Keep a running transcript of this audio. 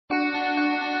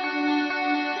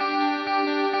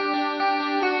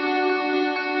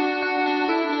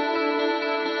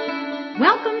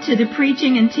Welcome to the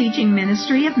preaching and teaching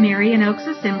ministry of Marion Oaks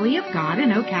Assembly of God in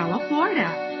Ocala,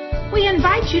 Florida. We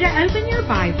invite you to open your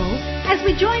Bible as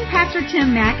we join Pastor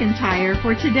Tim McIntyre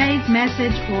for today's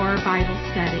message or Bible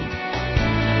study.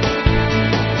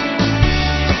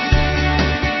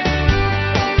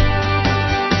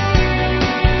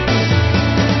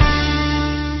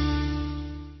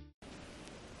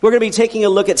 We're going to be taking a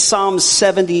look at Psalm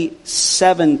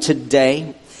 77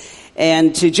 today.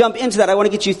 And to jump into that, I want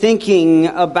to get you thinking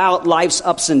about life's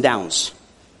ups and downs.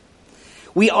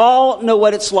 We all know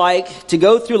what it's like to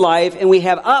go through life, and we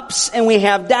have ups and we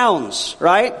have downs,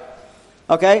 right?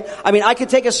 Okay? I mean, I could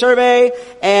take a survey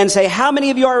and say, how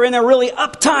many of you are in a really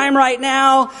up time right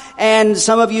now? And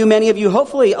some of you, many of you,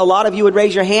 hopefully a lot of you would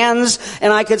raise your hands.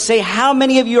 And I could say, how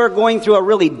many of you are going through a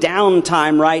really down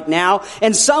time right now?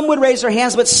 And some would raise their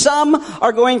hands, but some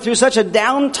are going through such a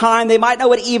down time, they might not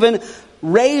would even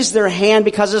raise their hand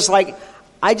because it's like,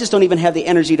 I just don't even have the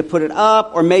energy to put it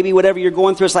up, or maybe whatever you're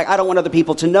going through, it's like, I don't want other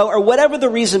people to know, or whatever the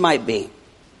reason might be.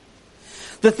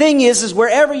 The thing is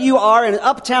wherever you are in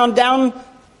uptown,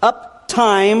 up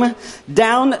time,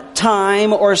 down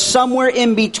time, or somewhere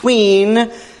in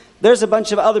between, there's a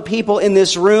bunch of other people in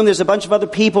this room. There's a bunch of other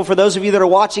people, for those of you that are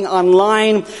watching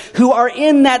online, who are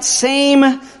in that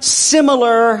same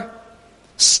similar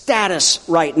status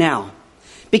right now.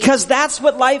 Because that's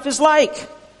what life is like.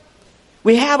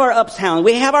 We have our uptown,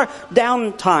 we have our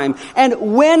downtime.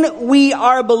 And when we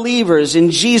are believers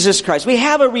in Jesus Christ, we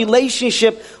have a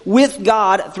relationship with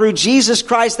God through Jesus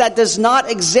Christ that does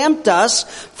not exempt us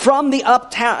from the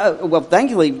uptown,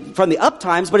 thankfully from the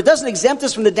uptimes, but it doesn't exempt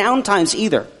us from the downtimes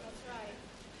either.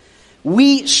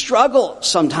 We struggle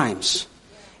sometimes,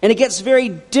 and it gets very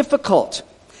difficult.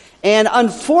 And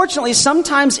unfortunately,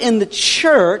 sometimes in the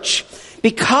church,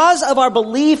 because of our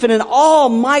belief in an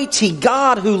almighty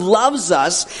God who loves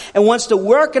us and wants to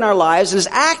work in our lives and is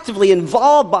actively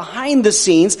involved behind the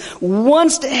scenes,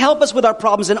 wants to help us with our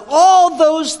problems, and all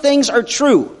those things are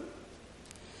true.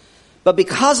 But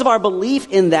because of our belief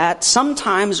in that,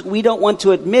 sometimes we don't want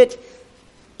to admit,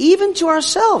 even to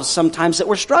ourselves sometimes, that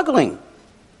we're struggling.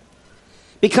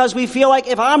 Because we feel like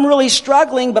if I'm really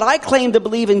struggling, but I claim to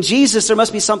believe in Jesus, there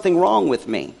must be something wrong with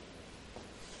me.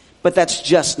 But that's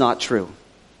just not true.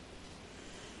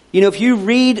 You know, if you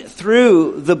read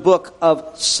through the book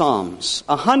of Psalms,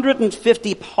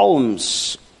 150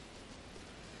 poems,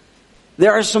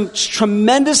 there are some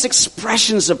tremendous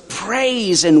expressions of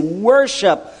praise and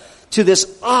worship to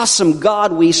this awesome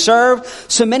God we serve.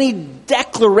 So many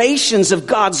declarations of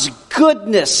God's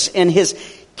goodness and His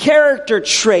character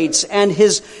traits and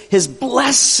His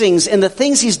blessings and the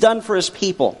things He's done for His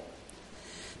people.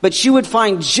 But you would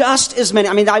find just as many,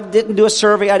 I mean, I didn't do a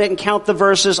survey, I didn't count the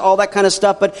verses, all that kind of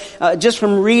stuff, but just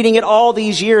from reading it all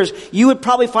these years, you would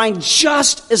probably find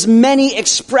just as many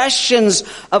expressions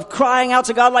of crying out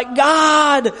to God, like,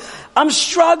 God, I'm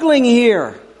struggling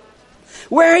here.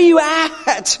 Where are you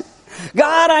at?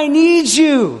 God, I need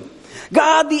you.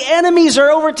 God, the enemies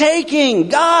are overtaking.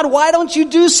 God, why don't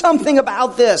you do something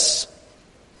about this?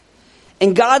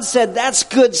 And God said, that's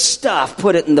good stuff,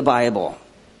 put it in the Bible.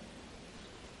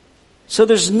 So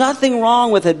there's nothing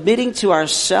wrong with admitting to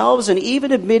ourselves and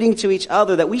even admitting to each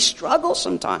other that we struggle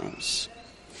sometimes.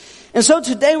 And so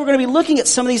today we're going to be looking at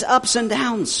some of these ups and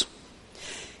downs.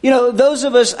 You know, those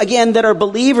of us, again, that are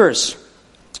believers,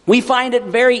 we find it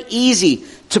very easy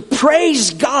to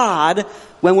praise God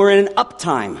when we're in an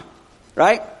uptime,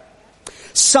 right?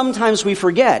 Sometimes we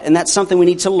forget, and that's something we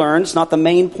need to learn. It's not the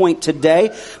main point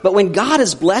today. But when God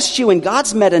has blessed you, when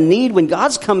God's met a need, when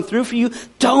God's come through for you,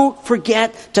 don't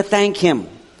forget to thank Him.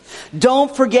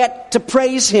 Don't forget to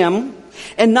praise Him.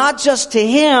 And not just to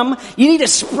Him, you need to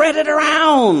spread it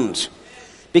around.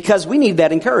 Because we need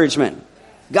that encouragement.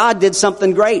 God did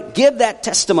something great. Give that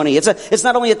testimony. It's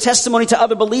not only a testimony to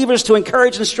other believers to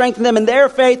encourage and strengthen them in their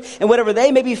faith and whatever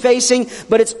they may be facing,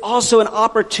 but it's also an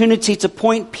opportunity to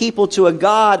point people to a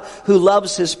God who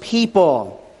loves His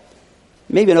people.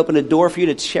 Maybe open a door for you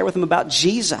to share with them about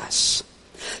Jesus.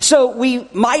 So we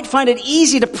might find it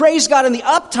easy to praise God in the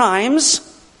up times,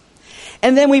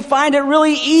 and then we find it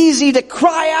really easy to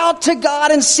cry out to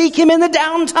God and seek Him in the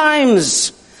down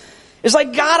times. It's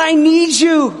like, God, I need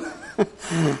you.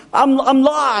 I'm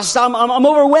lost. I'm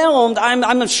overwhelmed.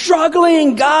 I'm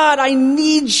struggling. God, I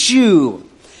need you.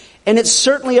 And it's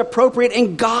certainly appropriate,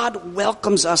 and God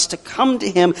welcomes us to come to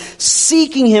Him,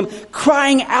 seeking Him,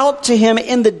 crying out to Him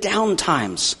in the down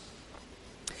times.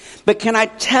 But can I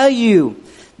tell you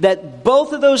that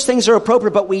both of those things are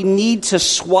appropriate, but we need to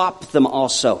swap them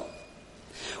also.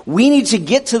 We need to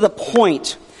get to the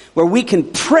point where we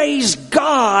can praise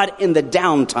God in the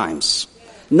down times,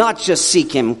 not just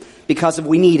seek Him because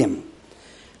we need him.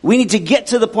 We need to get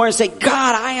to the point and say,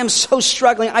 God, I am so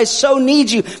struggling. I so need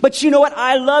you. But you know what?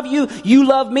 I love you. You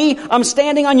love me. I'm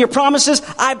standing on your promises.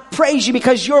 I praise you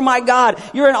because you're my God.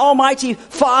 You're an almighty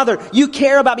Father. You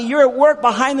care about me. You're at work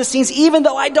behind the scenes, even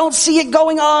though I don't see it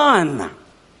going on.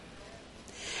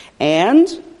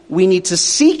 And we need to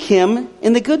seek him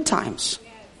in the good times.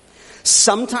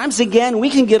 Sometimes, again,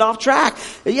 we can get off track.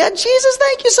 Yeah, Jesus,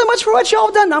 thank you so much for what y'all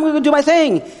have done. Now I'm going to do my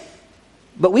thing.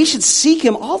 But we should seek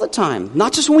him all the time,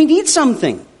 not just when we need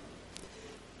something.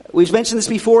 We've mentioned this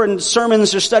before in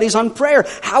sermons or studies on prayer.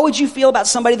 How would you feel about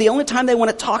somebody the only time they want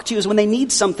to talk to you is when they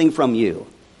need something from you?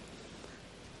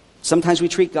 Sometimes we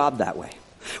treat God that way.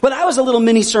 Well, that was a little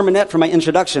mini sermonette for my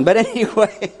introduction. But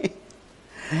anyway,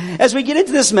 as we get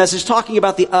into this message, talking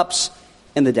about the ups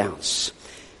and the downs.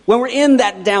 When we're in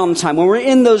that downtime, when we're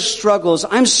in those struggles,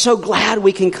 I'm so glad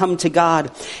we can come to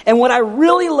God. And what I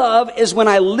really love is when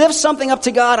I lift something up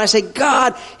to God, I say,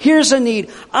 God, here's a need.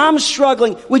 I'm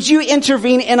struggling. Would you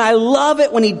intervene? And I love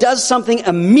it when he does something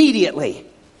immediately.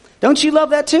 Don't you love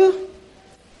that too?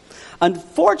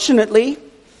 Unfortunately,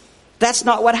 that's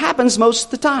not what happens most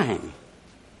of the time.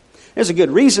 There's a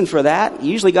good reason for that.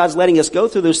 Usually God's letting us go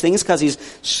through those things because he's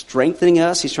strengthening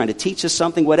us. He's trying to teach us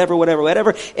something, whatever.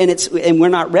 And we're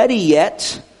not ready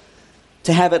yet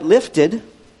to have it lifted.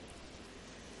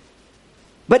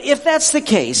 But if that's the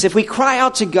case, if we cry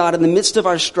out to God in the midst of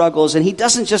our struggles and he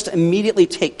doesn't just immediately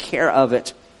take care of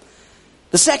it,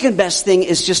 the second best thing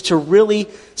is just to really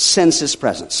sense his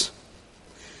presence.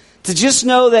 To just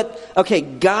know that, okay,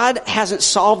 God hasn't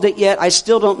solved it yet. I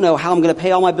still don't know how I'm going to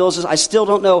pay all my bills. I still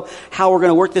don't know how we're going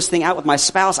to work this thing out with my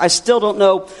spouse. I still don't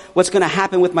know what's going to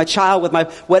happen with my child, with my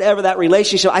whatever that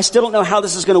relationship. I still don't know how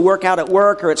this is going to work out at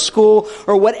work or at school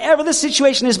or whatever the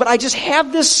situation is. But I just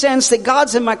have this sense that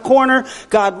God's in my corner.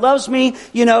 God loves me,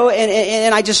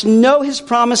 and I just know his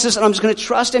promises and I'm just going to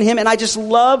trust in him. And I just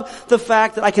love the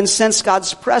fact that I can sense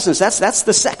God's presence. That's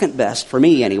the second best for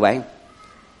me anyway.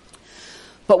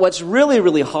 But what's really,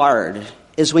 really hard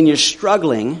is when you're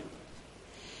struggling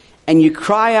and you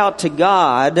cry out to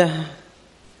God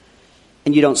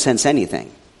and you don't sense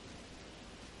anything.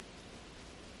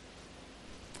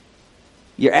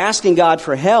 You're asking God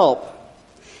for help.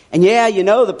 And yeah, you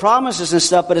know the promises and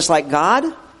stuff, but it's like, God,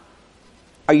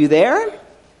 are you there?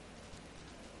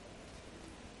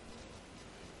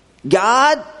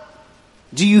 God,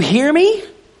 do you hear me?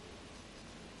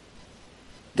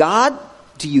 God,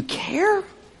 do you care?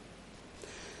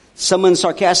 Someone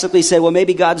sarcastically said, well,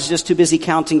 maybe God's just too busy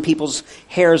counting people's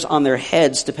hairs on their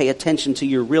heads to pay attention to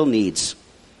your real needs.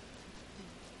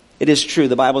 It is true.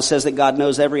 The Bible says that God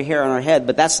knows every hair on our head,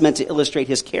 but that's meant to illustrate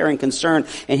his care and concern,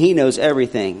 and he knows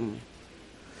everything.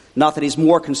 Not that he's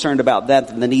more concerned about that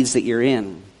than the needs that you're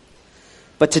in.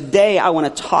 But today I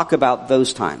want to talk about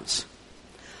those times.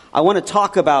 I want to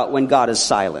talk about when God is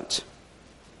silent.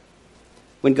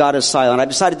 When God is silent. I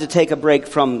decided to take a break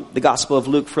from the Gospel of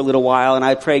Luke for a little while, and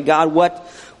I prayed, God, what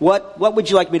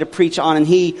would you like me to preach on? And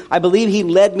I believe he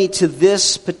led me to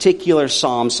this particular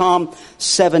Psalm, Psalm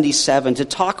 77, to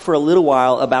talk for a little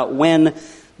while about when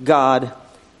God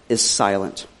is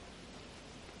silent.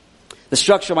 The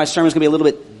structure of my sermon is going to be a little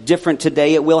bit different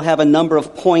today. It will have a number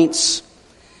of points,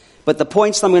 but the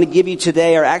points that I'm going to give you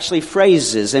today are actually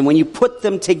phrases, and when you put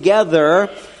them together,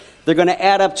 they're going to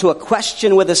add up to a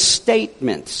question with a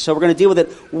statement. So we're going to deal with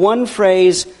it one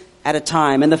phrase at a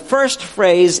time. And the first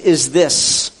phrase is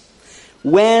this: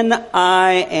 when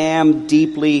I am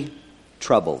deeply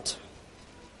troubled.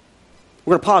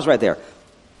 We're going to pause right there.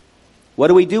 What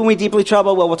do we do when we're deeply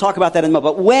troubled? Well, we'll talk about that in a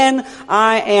moment. But when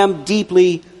I am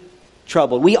deeply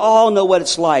troubled. We all know what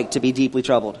it's like to be deeply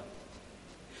troubled.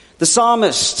 The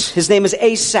psalmist, his name is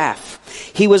Asaph.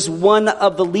 He was one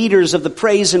of the leaders of the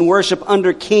praise and worship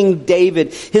under King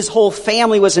David. His whole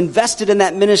family was invested in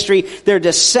that ministry. Their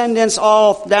descendants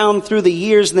all down through the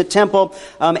years in the temple.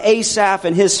 Asaph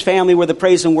and his family were the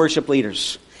praise and worship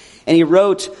leaders. And he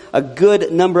wrote a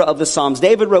good number of the Psalms.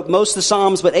 David wrote most of the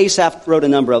Psalms, but Asaph wrote a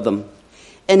number of them.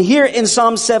 And here in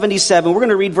Psalm 77, we're going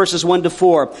to read verses 1 to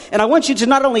 4. And I want you to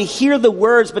not only hear the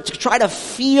words, but to try to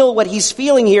feel what he's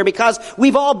feeling here, because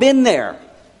we've all been there.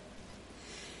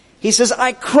 He says,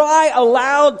 I cry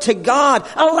aloud to God.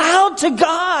 Aloud to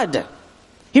God.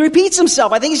 He repeats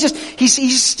himself. I think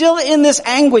he's still in this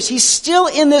anguish. He's still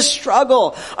in this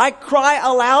struggle. I cry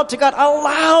aloud to God.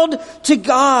 Aloud to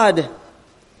God.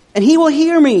 And he will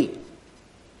hear me.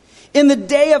 In the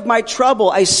day of my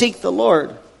trouble, I seek the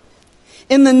Lord.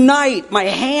 In the night, my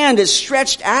hand is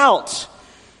stretched out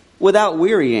without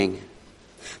wearying.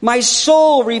 My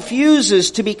soul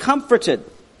refuses to be comforted.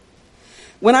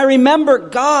 When I remember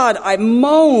God, I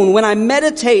moan. When I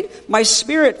meditate, my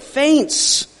spirit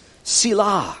faints.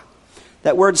 Selah.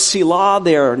 That word Selah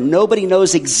there, nobody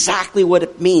knows exactly what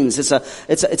it means.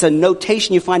 It's a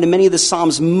notation you find in many of the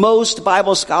Psalms. Most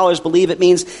Bible scholars believe it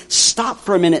means stop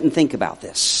for a minute and think about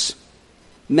this.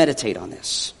 Meditate on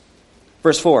this.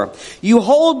 Verse 4, you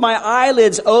hold my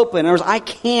eyelids open. In other words, I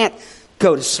can't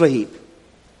go to sleep.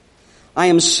 I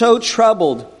am so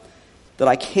troubled that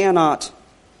I cannot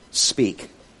speak.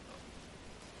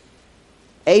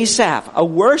 Asaph, a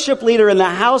worship leader in the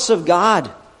house of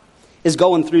God, is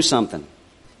going through something.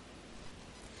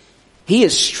 He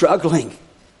is struggling.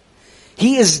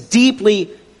 He is deeply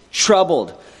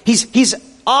troubled. He's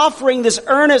offering this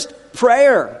earnest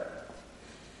prayer.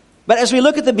 But as we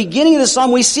look at the beginning of the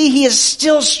psalm, we see he is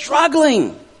still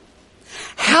struggling.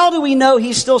 How do we know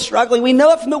he's still struggling? We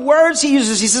know it from the words he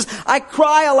uses. He says, I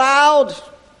cry aloud.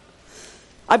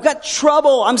 I've got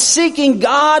trouble. I'm seeking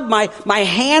God. My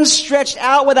hands stretched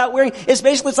out without wearing.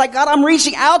 It's like, God, I'm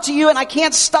reaching out to you and I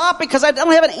can't stop because I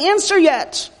don't have an answer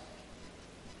yet.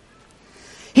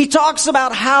 He talks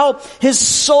about how his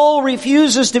soul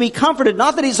refuses to be comforted.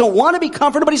 Not that he doesn't want to be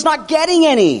comforted, but he's not getting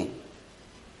any.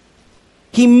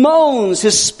 He moans,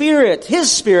 his spirit,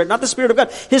 not the Spirit of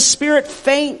God, his spirit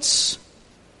faints.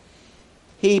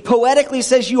 He poetically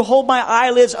says, you hold my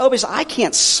eyelids open. He says, I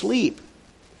can't sleep.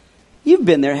 You've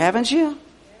been there, haven't you?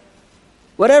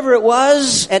 Whatever it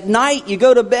was, at night you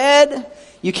go to bed,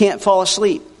 you can't fall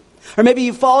asleep. Or maybe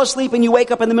you fall asleep and you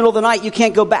wake up in the middle of the night, you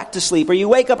can't go back to sleep. Or you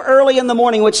wake up early in the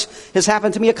morning, which has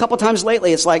happened to me a couple times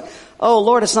lately. It's like, oh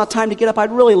Lord, it's not time to get up.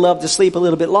 I'd really love to sleep a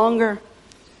little bit longer.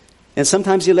 And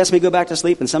sometimes he lets me go back to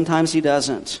sleep and sometimes he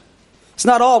doesn't. It's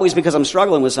not always because I'm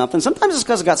struggling with something. Sometimes it's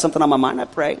because I've got something on my mind. I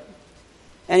pray.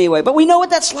 Anyway, but we know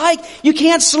what that's like. You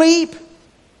can't sleep.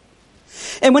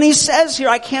 And when he says here,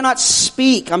 I cannot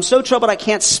speak, I'm so troubled I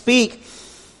can't speak,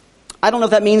 I don't know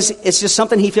if that means it's just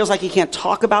something he feels like he can't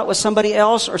talk about with somebody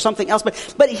else or something else.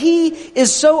 But he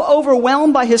is so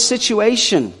overwhelmed by his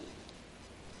situation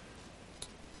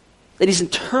that he's in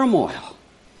turmoil.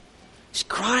 He's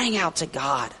crying out to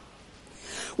God.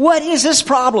 What is his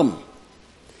problem?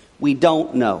 We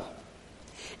don't know.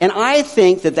 And I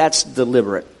think that that's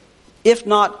deliberate. If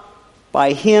not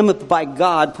by him, by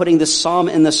God putting this psalm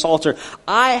in the Psalter.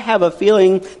 I have a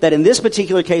feeling that in this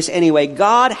particular case anyway,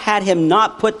 God had him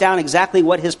not put down exactly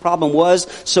what his problem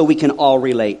was so we can all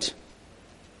relate.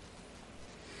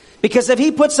 Because if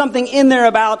he put something in there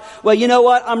about, well, you know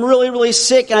what, I'm really, really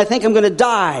sick and I think I'm going to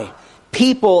die.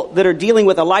 People that are dealing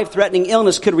with a life-threatening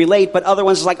illness could relate, but other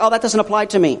ones is like, oh, that doesn't apply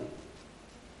to me.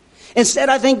 Instead,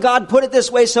 I think God put it this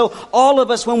way so all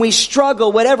of us, when we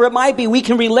struggle, whatever it might be, we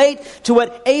can relate to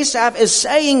what Asaph is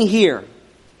saying here.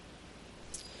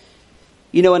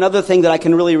 You know, another thing that I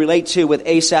can really relate to with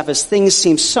Asaph is things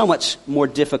seem so much more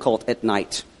difficult at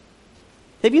night.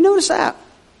 Have you noticed that?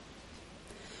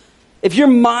 If your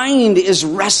mind is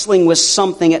wrestling with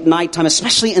something at nighttime,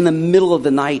 especially in the middle of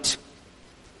the night,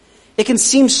 it can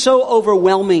seem so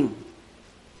overwhelming.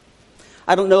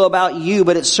 I don't know about you,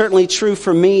 but it's certainly true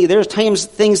for me. There's times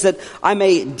things that I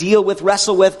may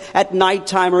wrestle with at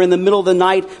nighttime or in the middle of the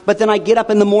night, but then I get up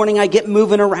in the morning, I get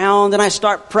moving around and I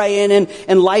start praying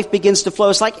and life begins to flow.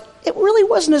 It's like, it really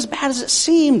wasn't as bad as it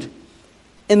seemed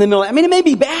in the middle. I mean, it may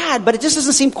be bad, but it just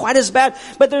doesn't seem quite as bad.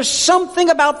 But there's something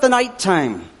about the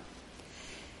nighttime.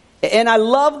 And I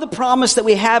love the promise that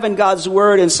we have in God's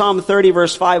word in Psalm 30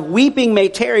 verse 5. Weeping may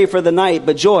tarry for the night,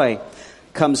 but joy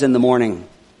comes in the morning.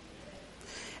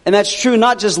 And that's true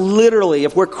not just literally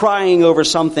if we're crying over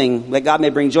something that God may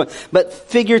bring joy, but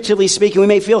figuratively speaking, we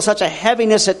may feel such a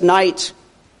heaviness at night.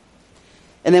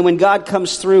 And then when God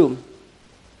comes through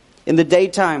in the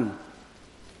daytime,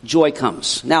 joy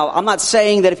comes. Now, I'm not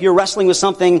saying that if you're wrestling with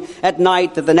something at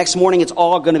night that the next morning it's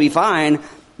all going to be fine.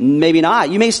 Maybe not.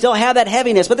 You may still have that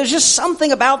heaviness, but there's just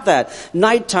something about that.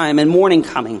 Nighttime and morning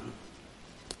coming.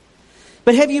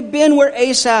 But have you been where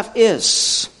Asaph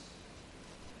is?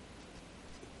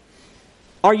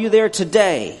 Are you there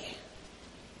today?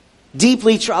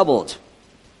 Deeply troubled?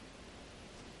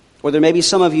 Or there may be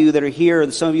some of you that are here,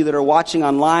 some of you that are watching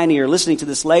online, and you're listening to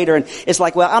this later, and it's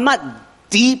like, well, I'm not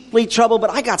deeply troubled,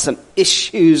 but I got some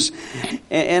issues,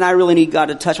 and I really need God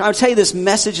to touch me. I'll tell you, this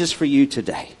message is for you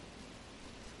today.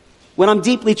 When I'm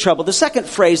deeply troubled, the second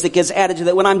phrase that gets added to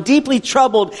that, when I'm deeply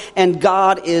troubled and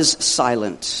God is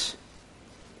silent.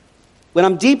 When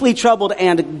I'm deeply troubled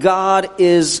and God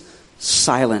is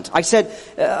silent. I said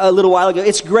a little while ago,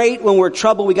 it's great when we're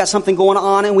troubled, we got something going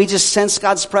on and we just sense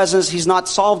God's presence. He's not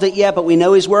solved it yet, but we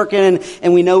know He's working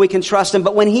and we know we can trust Him.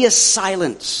 But when He is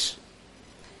silent,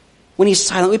 when he's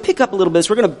silent. We pick up a little bit.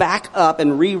 So we're going to back up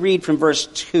and reread from verse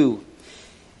 2.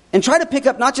 And try to pick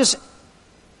up not just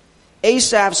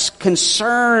Asaph's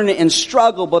concern and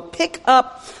struggle, but pick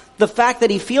up the fact that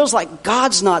he feels like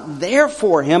God's not there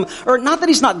for him, or not that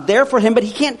he's not there for him, but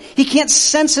he can't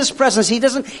sense his presence. He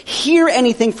doesn't hear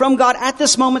anything from God at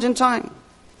this moment in time.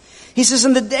 He says,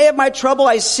 in the day of my trouble,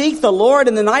 I seek the Lord.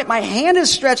 In the night, my hand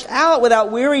is stretched out without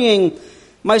wearying.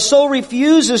 My soul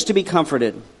refuses to be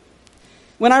comforted.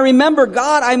 When I remember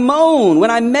God, I moan.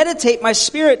 When I meditate, my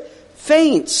spirit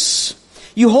faints.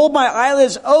 You hold my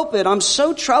eyelids open. I'm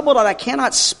so troubled that I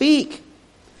cannot speak.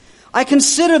 I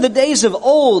consider the days of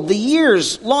old, the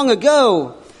years long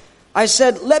ago. I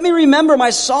said, let me remember my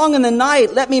song in the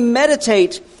night. Let me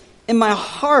meditate in my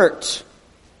heart.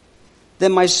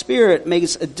 Then my spirit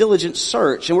makes a diligent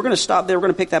search. And we're going to stop there. We're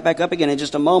going to pick that back up again in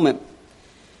just a moment.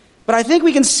 But I think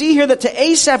we can see here that to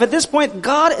Asaph at this point,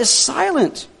 God is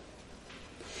silent.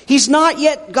 He's not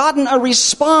yet gotten a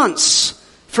response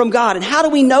from God. And how do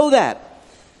we know that?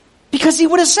 Because he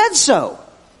would have said so.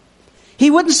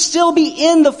 He wouldn't still be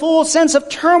in the full sense of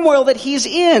turmoil that he's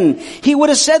in. He would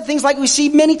have said things like we see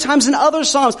many times in other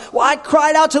Psalms. Well, I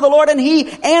cried out to the Lord and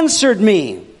he answered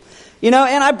me. And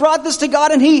I brought this to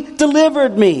God and he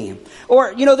delivered me.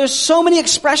 Or, there's so many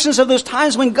expressions of those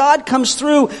times when God comes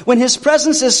through, when his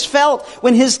presence is felt,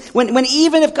 when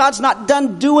even if God's not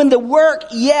done doing the work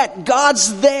yet,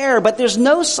 God's there. But there's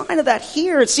no sign of that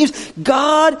here. It seems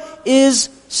God is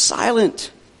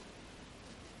silent.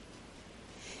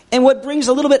 And what brings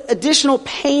a little bit additional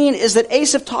pain is that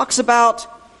Asaph talks about,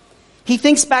 he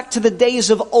thinks back to the days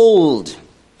of old.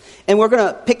 And we're going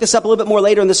to pick this up a little bit more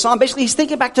later in the psalm. Basically, he's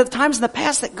thinking back to the times in the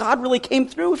past that God really came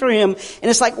through for him. And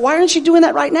it's like, why aren't you doing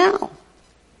that right now?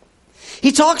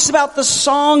 He talks about the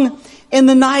song in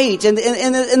the night. And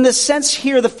in the sense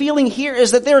here, the feeling here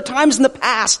is that there are times in the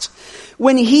past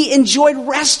when he enjoyed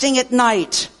resting at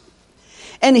night.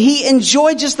 And he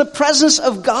enjoyed just the presence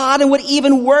of God and would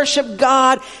even worship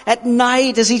God at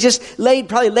night as he just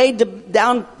probably laid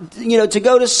down, to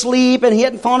go to sleep, and he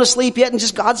hadn't fallen asleep yet, and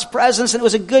just God's presence, and it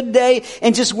was a good day,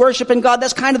 and just worshiping God.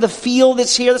 That's kind of the feel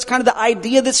that's here. That's kind of the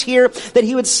idea that's here, that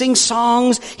he would sing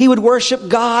songs. He would worship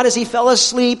God as he fell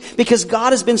asleep because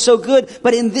God has been so good.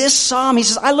 But in this psalm, he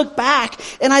says, I look back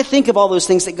and I think of all those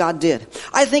things that God did.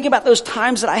 I think about those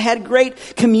times that I had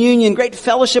great communion, great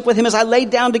fellowship with him as I laid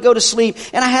down to go to sleep.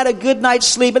 And I had a good night's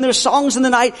sleep, and there's songs in the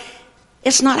night.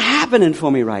 It's not happening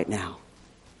for me right now.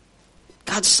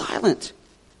 God's silent.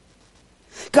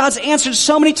 God's answered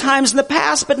so many times in the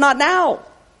past, but not now.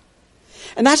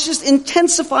 And that's just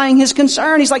intensifying his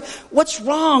concern. He's like, what's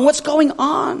wrong? What's going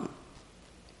on?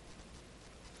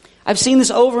 I've seen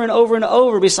this over and over and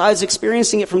over, besides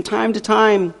experiencing it from time to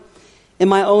time in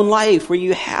my own life, where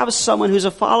you have someone who's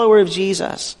a follower of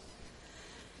Jesus,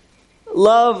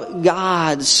 love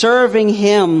God, serving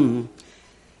him.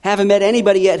 Haven't met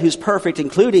anybody yet who's perfect,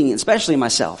 including, especially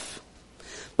myself.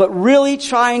 But really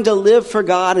trying to live for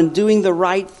God and doing the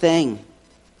right thing.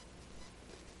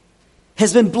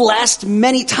 Has been blessed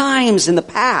many times in the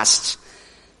past,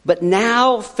 but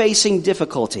now facing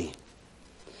difficulty.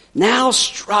 Now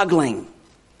struggling.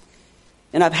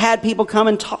 And I've had people come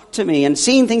and talk to me and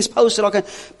seen things posted,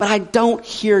 but I don't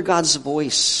hear God's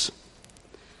voice.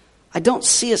 I don't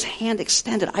see his hand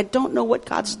extended. I don't know what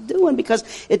God's doing because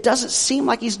it doesn't seem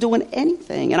like he's doing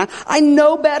anything. And I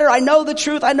know better. I know the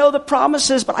truth. I know the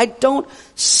promises, but I don't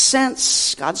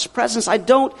sense God's presence. I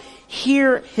don't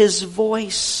hear his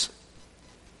voice.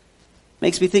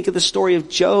 Makes me think of the story of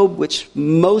Job, which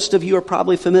most of you are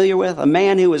probably familiar with. A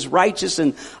man who was righteous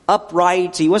and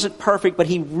upright. He wasn't perfect, but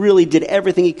he really did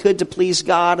everything he could to please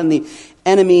God. And the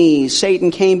enemy,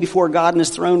 Satan, came before God in his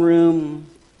throne room.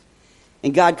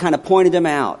 And God kind of pointed him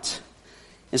out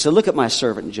and said, look at my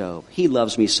servant Job. He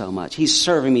loves me so much. He's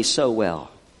serving me so well.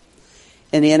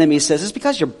 And the enemy says, it's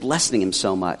because you're blessing him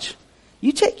so much.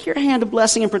 You take your hand of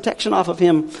blessing and protection off of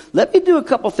him. Let me do a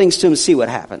couple things to him and see what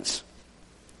happens.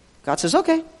 God says,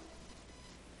 okay.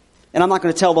 And I'm not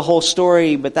going to tell the whole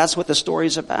story, but that's what the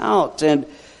story's about. And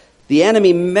the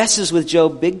enemy messes with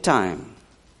Job big time.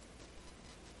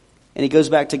 And he goes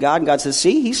back to God, and God says,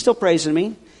 see, he's still praising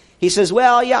me. He says,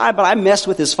 well, yeah, but I messed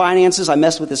with his finances. I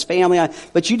messed with his family.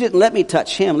 But you didn't let me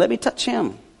touch him. Let me touch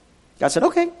him. God said,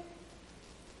 okay.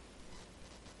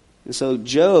 And so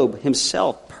Job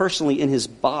himself, personally in his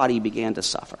body, began to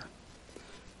suffer.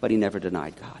 But he never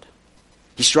denied God.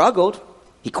 He struggled.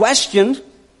 He questioned.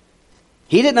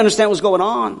 He didn't understand what was going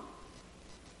on.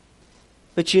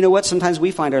 But you know what? Sometimes we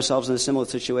find ourselves in similar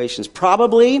situations.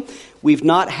 Probably we've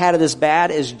not had it as bad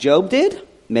as Job did.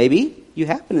 Maybe you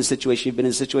have been in a situation. You've been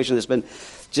in a situation that's been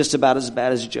just about as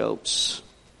bad as Job's.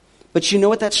 But you know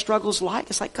what that struggle's like?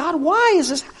 It's like, God, why is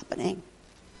this happening?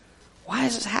 Why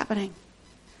is this happening?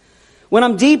 When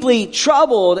I'm deeply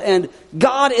troubled and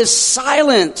God is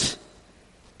silent,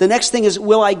 the next thing is,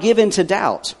 will I give in to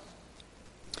doubt?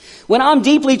 When I'm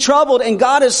deeply troubled and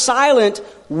God is silent,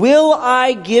 will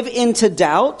I give in to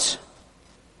doubt?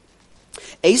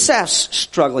 Asaph's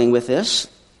struggling with this.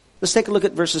 Let's take a look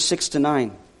at verses 6 to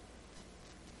 9.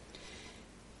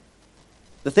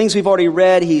 The things we've already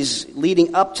read, he's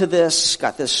leading up to this,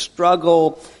 got this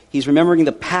struggle. He's remembering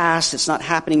the past. It's not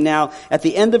happening now. At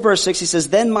the end of verse 6, he says,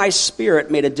 then my spirit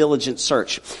made a diligent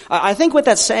search. I think what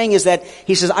that's saying is that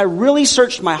he says, I really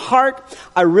searched my heart.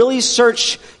 I really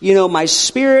searched, my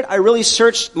spirit. I really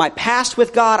searched my past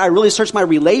with God. I really searched my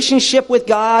relationship with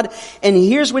God. And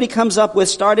here's what he comes up with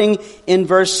starting in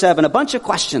verse 7. A bunch of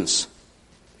questions.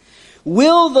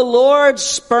 Will the Lord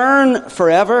spurn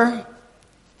forever?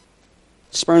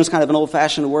 Spurn is kind of an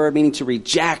old-fashioned word meaning to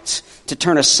reject, to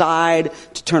turn aside,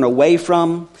 to turn away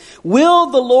from. Will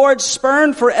the Lord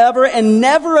spurn forever and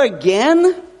never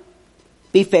again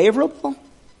be favorable?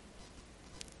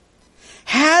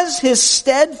 Has his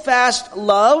steadfast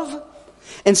love,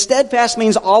 and steadfast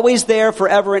means always there,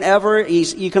 forever and ever.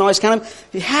 You can always count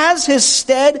him. Has his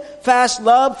steadfast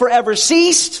love forever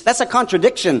ceased? That's a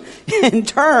contradiction in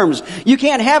terms. You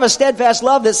can't have a steadfast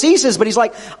love that ceases, but he's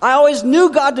like, I always knew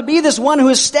God to be this one who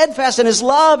is steadfast in his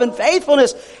love and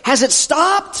faithfulness. Has it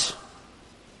stopped?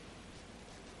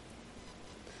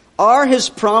 Are his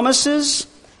promises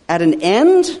at an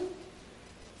end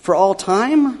for all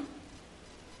time?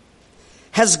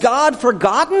 Has God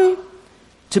forgotten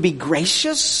to be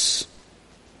gracious?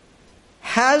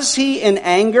 Has he in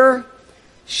anger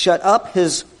shut up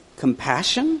his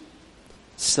compassion?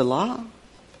 Selah.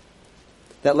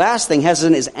 That last thing, has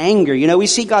in his anger. We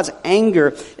see God's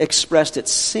anger expressed at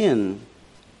sin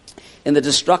and the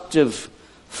destructive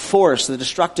force, the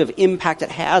destructive impact it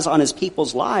has on his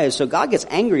people's lives. So God gets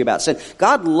angry about sin.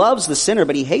 God loves the sinner,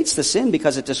 but he hates the sin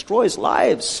because it destroys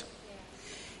lives.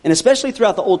 And especially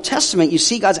throughout the Old Testament, you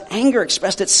see God's anger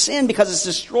expressed at sin because it's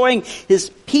destroying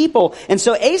his people. And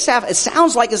so Asaph, it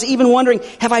sounds like, is even wondering,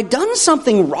 have I done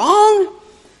something wrong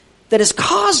that has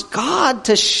caused God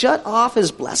to shut off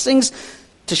his blessings,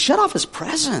 to shut off his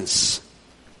presence?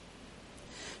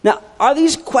 Now, are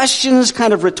these questions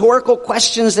kind of rhetorical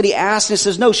questions that he asks and he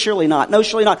says, no, surely not, no,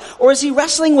 surely not? Or is he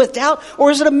wrestling with doubt, or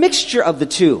is it a mixture of the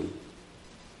two?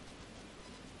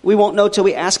 We won't know till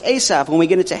we ask Asaph when we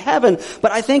get into heaven.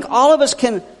 But I think all of us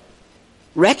can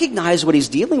recognize what he's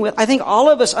dealing with. I think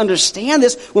all of us understand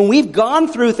this when we've gone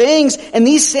through things and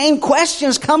these same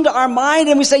questions come to our mind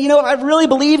and we say, if I really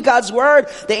believe God's word,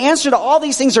 the answer to all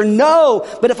these things are no.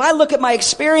 But if I look at my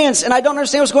experience and I don't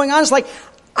understand what's going on, it's like,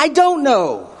 I don't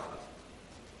know.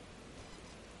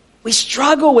 We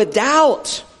struggle with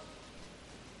doubt.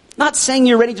 Not saying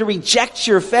you're ready to reject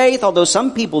your faith, although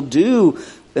some people do.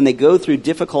 Then they go through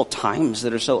difficult times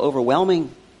that are so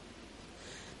overwhelming.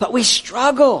 But we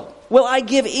struggle. Will I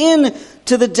give in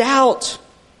to the doubt?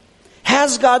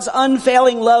 Has God's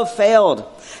unfailing love failed?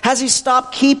 Has he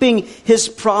stopped keeping his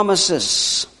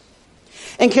promises?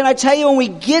 And can I tell you, when we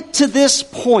get to this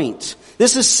point,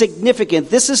 this is significant,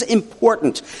 this is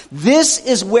important, this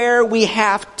is where we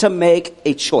have to make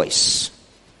a choice.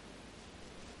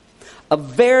 A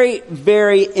very,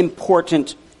 very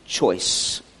important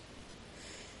choice.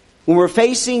 When we're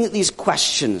facing these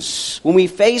questions, when we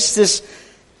face this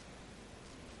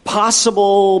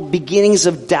possible beginnings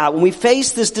of doubt, when we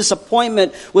face this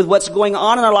disappointment with what's going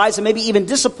on in our lives and maybe even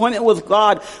disappointment with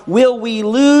God, will we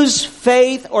lose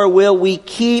faith or will we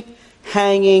keep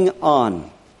hanging on?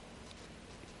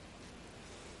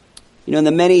 In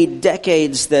the many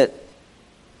decades that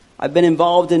I've been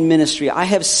involved in ministry, I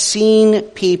have seen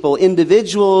people,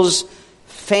 individuals,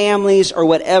 families, or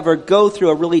whatever, go through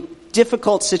a really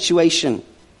difficult situation.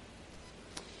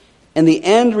 And the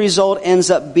end result ends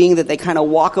up being that they kind of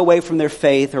walk away from their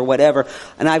faith or whatever.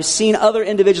 And I've seen other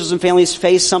individuals and families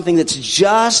face something that's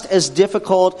just as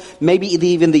difficult, maybe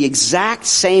even the exact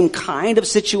same kind of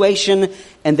situation,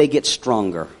 and they get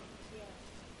stronger.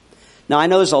 Now, I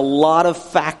know there's a lot of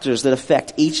factors that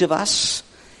affect each of us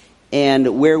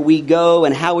and where we go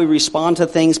and how we respond to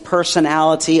things,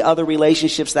 personality, other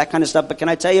relationships, that kind of stuff. But can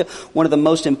I tell you, one of the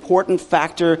most important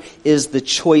factor is the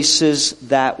choices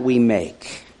that we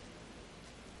make.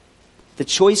 The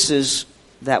choices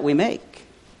that we make.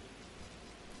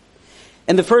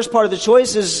 And the first part of the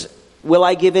choice is, will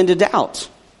I give in to doubt?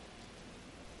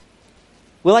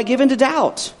 Will I give in to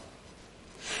doubt?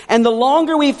 And the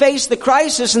longer we face the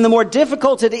crisis and the more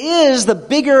difficult it is, the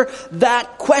bigger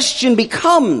that question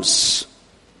becomes.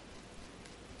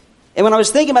 And when I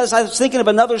was thinking about this, I was thinking of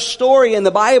another story in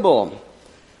the Bible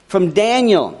from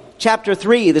Daniel chapter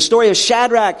 3, the story of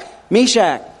Shadrach,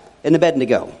 Meshach, and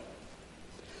Abednego.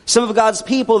 Some of God's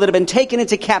people that have been taken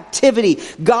into captivity,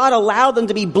 God allowed them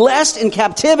to be blessed in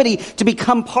captivity to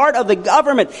become part of the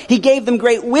government. He gave them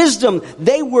great wisdom.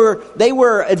 They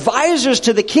were advisors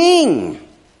to the king.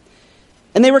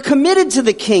 And they were committed to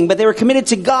the king, but they were committed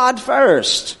to God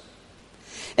first.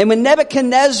 And when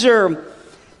Nebuchadnezzar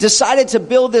decided to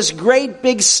build this great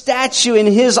big statue in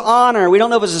his honor, we don't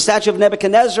know if it was a statue of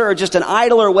Nebuchadnezzar or just an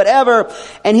idol or whatever,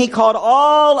 and he called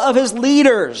all of his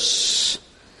leaders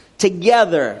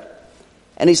together,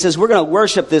 and he says, we're going to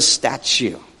worship this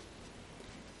statue.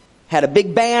 Had a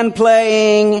big band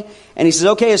playing, and he says,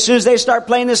 okay, as soon as they start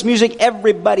playing this music,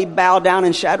 everybody bow down.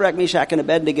 And Shadrach, Meshach, and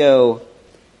Abednego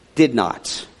did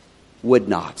not, would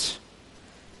not.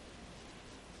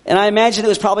 And I imagine it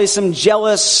was probably some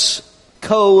jealous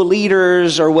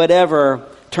co-leaders or whatever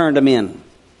turned them in.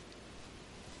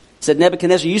 Said,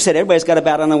 Nebuchadnezzar, you said everybody's got to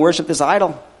bow down and worship this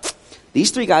idol.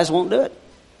 These three guys won't do it.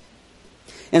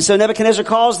 And so Nebuchadnezzar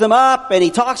calls them up and he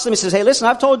talks to them. He says, hey, listen,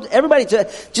 I've told everybody to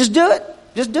just do it.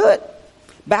 Just do it.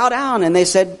 Bow down. And they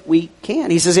said, we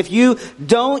can't. He says, if you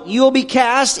don't, you'll be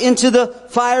cast into the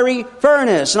fiery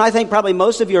furnace. And I think probably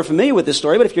most of you are familiar with this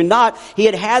story, but if you're not, he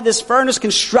had this furnace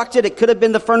constructed. It could have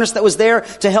been the furnace that was there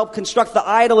to help construct the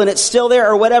idol, and it's still there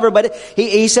or whatever. But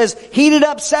he says, heated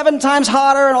up 7 times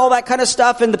hotter and all that kind of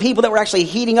stuff. And the people that were actually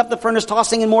heating up the furnace,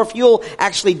 tossing in more fuel,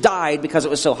 actually died because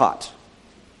it was so hot.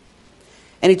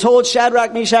 And he told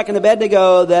Shadrach, Meshach, and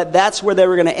Abednego that that's where they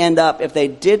were going to end up if they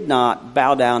did not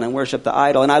bow down and worship the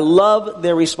idol. And I love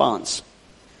their response.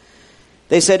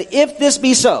 They said, if this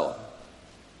be so,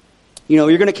 you're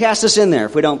going to cast us in there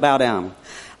if we don't bow down.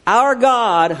 Our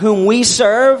God, whom we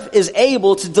serve, is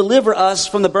able to deliver us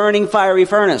from the burning fiery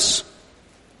furnace.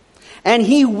 And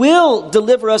he will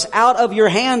deliver us out of your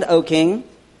hand, O king.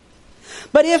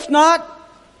 But if not,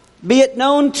 be it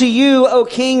known to you, O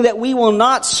king, that we will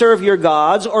not serve your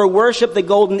gods or worship the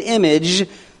golden image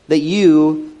that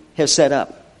you have set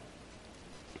up.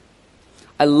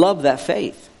 I love that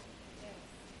faith.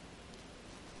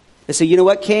 They say, you know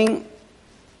what, king?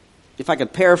 If I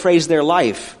could paraphrase their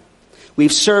life,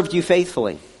 we've served you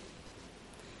faithfully.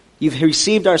 You've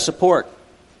received our support.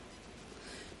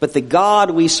 But the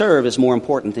God we serve is more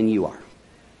important than you are.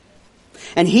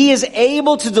 And he is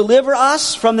able to deliver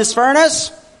us from this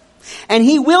furnace. And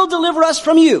he will deliver us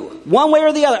from you, one way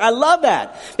or the other. I love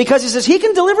that. Because he says he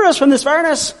can deliver us from this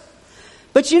furnace.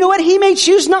 But you know what? He may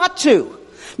choose not to.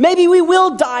 Maybe we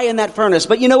will die in that furnace.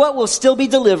 But you know what? We'll still be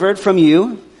delivered from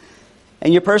you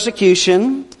and your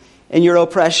persecution and your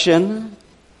oppression.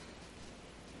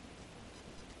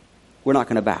 We're not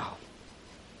going to bow.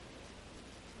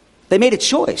 They made a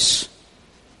choice.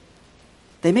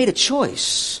 They made a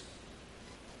choice.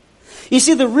 You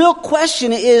see, the real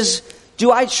question is, do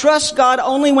I trust God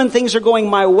only when things are going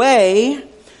my way?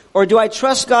 Or do I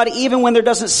trust God even when there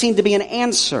doesn't seem to be an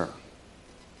answer?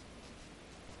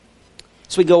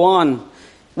 So we go on.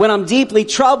 When I'm deeply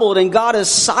troubled and God is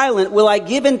silent, will I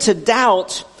give in to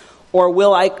doubt or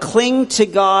will I cling to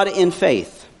God in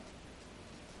faith?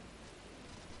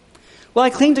 Will I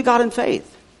cling to God in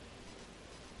faith?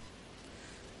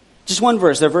 Just one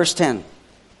verse there, verse 10.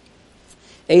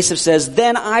 Asaph says,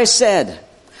 then I said,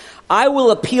 I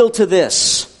will appeal to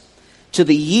this, to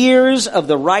the years of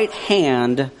the right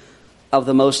hand of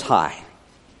the Most High.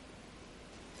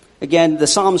 Again, the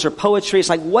Psalms are poetry. It's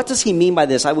like, what does he mean by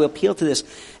this? I will appeal to this.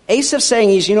 Asaph's saying,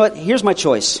 you know what? Here's my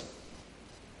choice.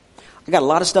 I got a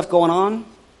lot of stuff going on.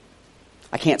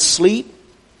 I can't sleep.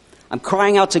 I'm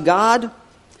crying out to God.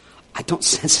 I don't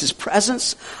sense his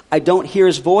presence. I don't hear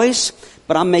his voice,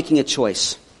 but I'm making a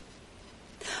choice.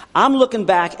 I'm looking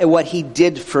back at what he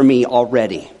did for me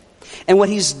already. And what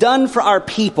he's done for our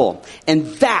people. And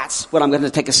that's what I'm going to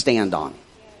take a stand on.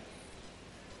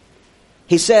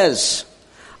 He says,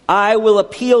 I will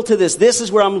appeal to this. This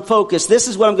is where I'm focused. This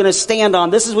is what I'm going to stand on.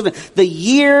 This is what the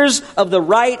years of the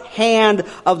right hand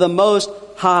of the Most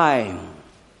High.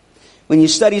 When you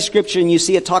study Scripture and you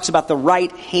see it talks about the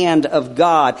right hand of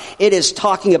God, it is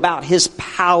talking about his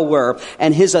power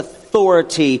and his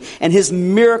authority and his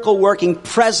miracle working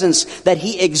presence that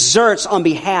he exerts on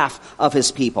behalf of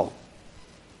his people.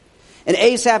 And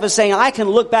Asaph is saying, I can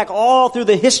look back all through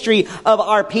the history of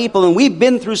our people, and we've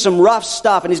been through some rough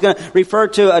stuff. And he's going to refer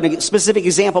to a specific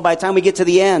example by the time we get to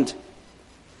the end.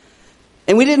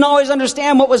 And we didn't always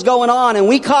understand what was going on, and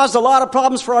we caused a lot of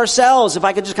problems for ourselves. If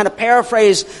I could just kind of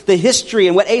paraphrase the history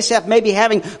and what Asaph may be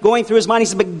going through his mind, he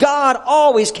said, but God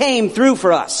always came through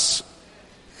for us.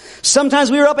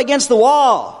 Sometimes we were up against the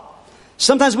wall.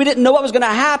 Sometimes we didn't know what was going to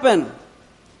happen.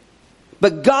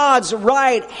 But God's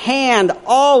right hand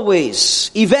always,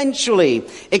 eventually,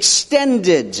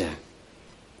 extended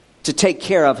to take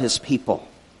care of his people.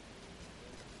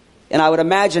 And I would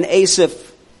imagine Asaph,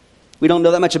 we don't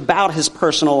know that much about his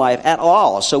personal life at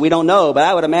all, so we don't know. But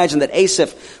I would imagine that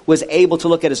Asaph was able to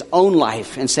look at his own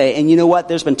life and say, and you know what?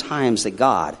 There's been times that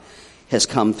God has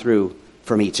come through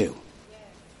for me too.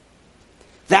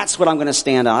 That's what I'm going to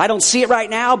stand on. I don't see it right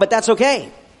now, but that's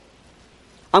okay.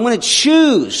 I'm going to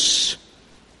choose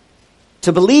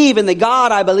to believe in the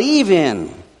God I believe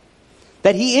in,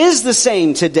 that he is the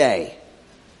same today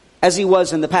as he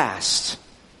was in the past.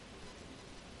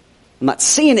 I'm not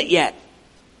seeing it yet,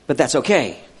 but that's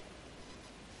okay.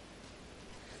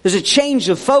 There's a change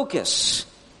of focus.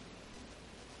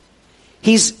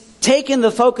 He's taken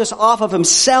the focus off of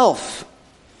himself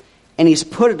and he's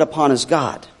put it upon his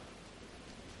God.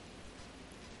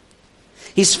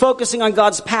 He's focusing on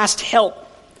God's past help.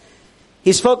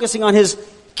 He's focusing on his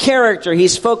character.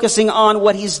 He's focusing on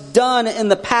what he's done in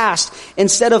the past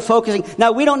instead of focusing.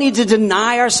 Now, we don't need to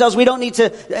deny ourselves. We don't need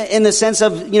to, in the sense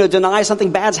of, deny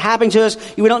something bad's happening to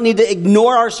us. We don't need to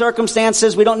ignore our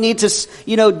circumstances. We don't need to,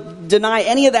 deny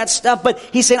any of that stuff. But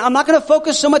he's saying, I'm not going to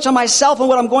focus so much on myself and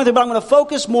what I'm going through, but I'm going to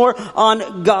focus more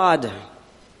on God.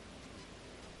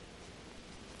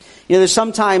 There's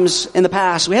sometimes in the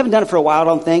past, we haven't done it for a while, I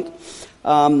don't think,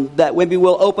 that maybe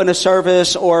we'll open a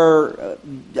service or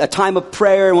a time of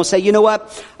prayer and we'll say, you know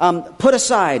what, put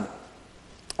aside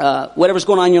whatever's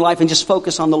going on in your life and just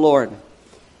focus on the Lord.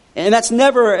 And that's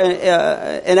never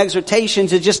an exhortation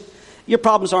to just, your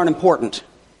problems aren't important.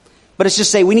 But it's just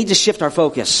say we need to shift our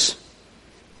focus.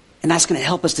 And that's going to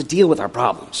help us to deal with our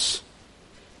problems.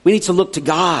 We need to look to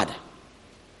God.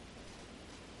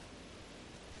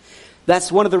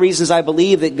 That's one of the reasons I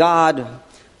believe that God,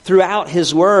 throughout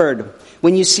his word,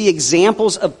 when you see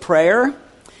examples of prayer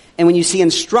and when you see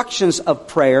instructions of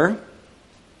prayer,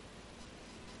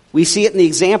 we see it in the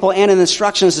example and in the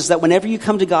instructions is that whenever you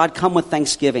come to God, come with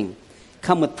thanksgiving,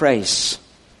 come with praise,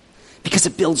 because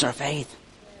it builds our faith.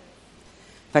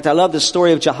 In fact, I love the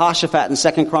story of Jehoshaphat in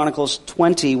 2 Chronicles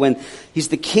 20 when he's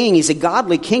the king, he's a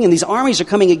godly king, and these armies are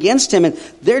coming against him and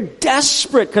they're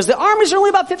desperate because the armies are only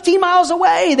about 15 miles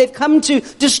away. They've come to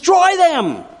destroy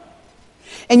them.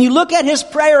 And you look at his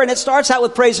prayer and it starts out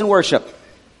with praise and worship.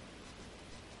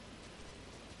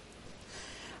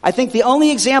 I think the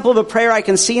only example of a prayer I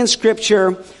can see in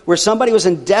Scripture where somebody was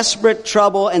in desperate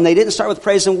trouble and they didn't start with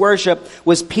praise and worship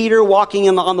was Peter walking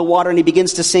on the water and he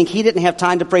begins to sink. He didn't have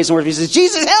time to praise and worship. He says,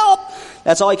 Jesus, help!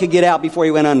 That's all he could get out before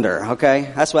he went under,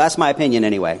 okay? That's my opinion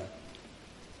anyway.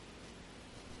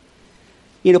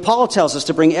 Paul tells us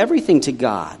to bring everything to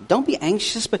God. Don't be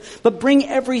anxious, but bring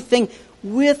everything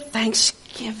with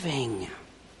thanksgiving.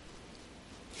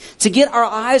 To get our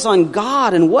eyes on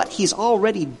God and what he's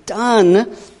already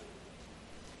done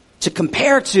to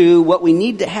compare to what we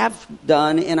need to have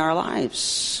done in our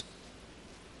lives.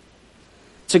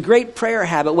 It's a great prayer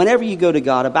habit. Whenever you go to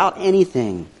God about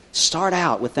anything, start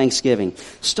out with thanksgiving.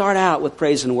 Start out with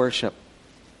praise and worship.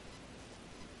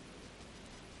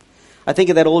 I think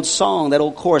of that old song, that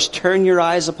old chorus, turn your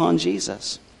eyes upon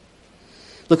Jesus.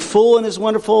 Look full in his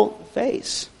wonderful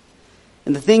face.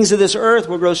 And the things of this earth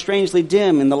will grow strangely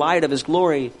dim in the light of his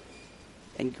glory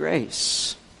and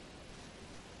grace.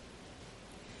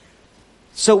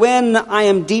 So when I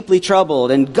am deeply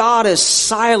troubled and God is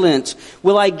silent,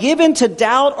 will I give in to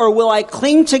doubt or will I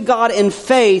cling to God in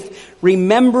faith,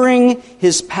 remembering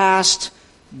his past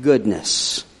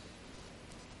goodness?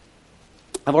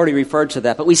 I've already referred to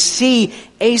that, but we see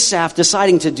Asaph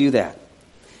deciding to do that.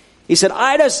 He said,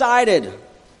 I decided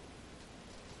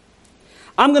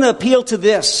I'm going to appeal to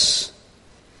this,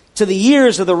 to the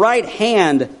years of the right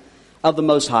hand of the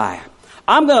Most High.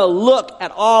 I'm going to look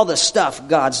at all the stuff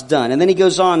God's done. And then he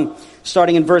goes on,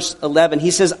 starting in verse 11. He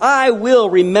says, I will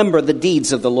remember the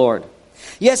deeds of the Lord.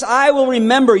 Yes, I will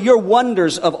remember your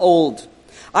wonders of old.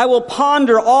 I will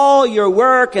ponder all your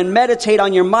work and meditate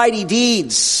on your mighty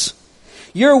deeds.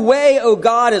 Your way, O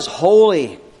God, is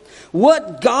holy.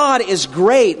 What God is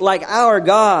great like our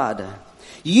God?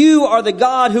 You are the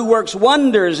God who works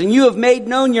wonders, and you have made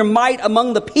known your might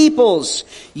among the peoples.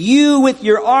 You with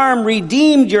your arm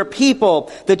redeemed your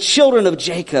people, the children of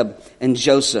Jacob and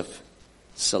Joseph.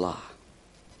 Selah.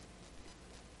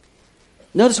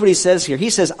 Notice what he says here. He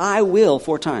says, I will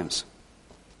 4 times.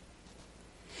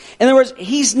 In other words,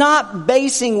 he's not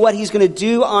basing what he's going to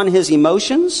do on his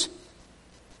emotions.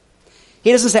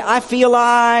 He doesn't say, I feel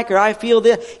like, or I feel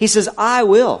this. He says, I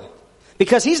will.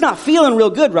 Because he's not feeling real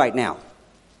good right now.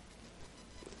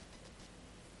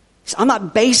 I'm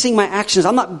not basing my actions.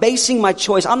 I'm not basing my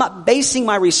choice. I'm not basing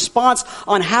my response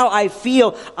on how I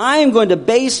feel. I am going to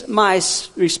base my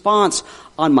response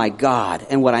on my God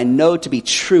and what I know to be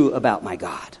true about my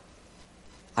God.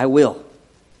 I will.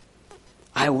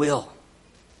 I will.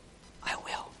 I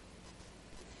will.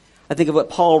 I think of what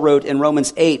Paul wrote in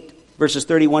Romans 8, verses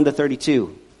 31 to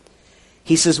 32.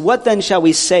 He says, what then shall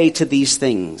we say to these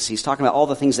things? He's talking about all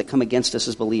the things that come against us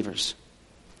as believers.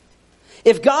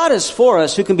 If God is for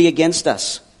us, who can be against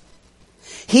us?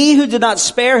 He who did not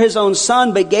spare his own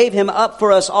son, but gave him up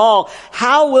for us all,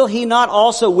 how will he not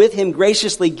also with him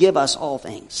graciously give us all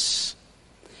things?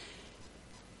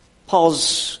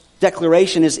 Paul's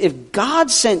declaration is, if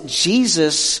God sent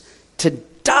Jesus to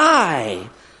die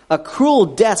a cruel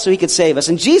death so he could save us,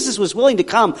 and Jesus was willing to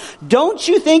come, don't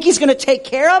you think he's going to take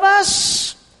care of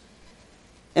us?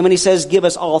 And when he says, give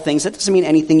us all things, that doesn't mean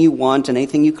anything you want and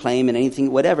anything you claim and anything,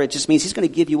 whatever. It just means he's going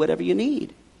to give you whatever you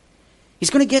need. He's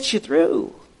going to get you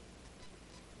through.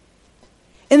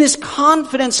 And this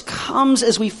confidence comes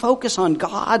as we focus on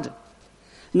God,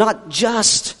 not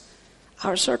just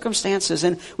our circumstances.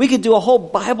 And we could do a whole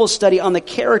Bible study on the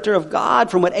character of God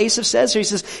from what Asaph says here. He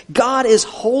says, God is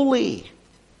holy.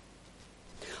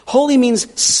 Holy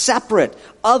means separate,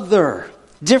 other,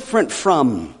 different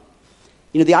from.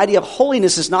 You know, the idea of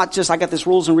holiness is not just, I got these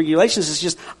rules and regulations. It's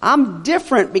just, I'm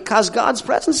different because God's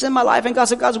presence in my life and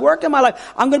God's work in my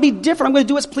life. I'm going to be different. I'm going to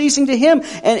do what's pleasing to Him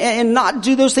and not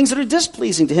do those things that are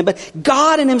displeasing to Him. But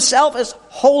God in Himself is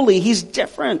holy. He's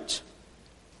different.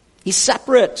 He's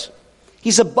separate.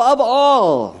 He's above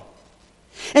all.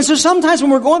 And so sometimes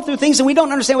when we're going through things and we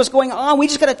don't understand what's going on, we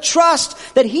just got to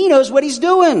trust that He knows what He's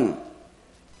doing.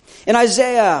 In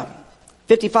Isaiah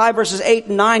 55 verses 8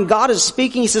 and 9, God is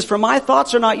speaking. He says, for my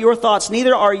thoughts are not your thoughts,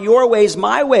 neither are your ways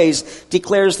my ways,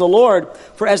 declares the Lord.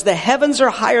 For as the heavens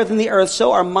are higher than the earth,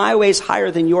 so are my ways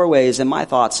higher than your ways, and my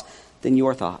thoughts than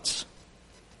your thoughts.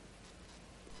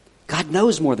 God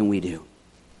knows more than we do.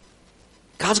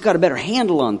 God's got a better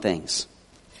handle on things.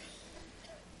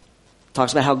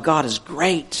 Talks about how God is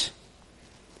great.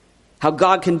 How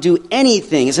God can do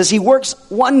anything. It says He works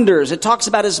wonders. It talks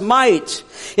about His might.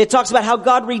 It talks about how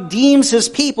God redeems His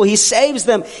people. He saves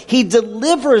them. He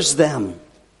delivers them.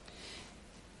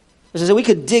 It says that we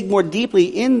could dig more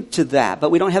deeply into that, but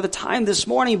we don't have the time this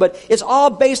morning. But it's all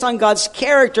based on God's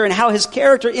character and how His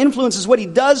character influences what He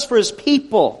does for His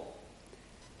people.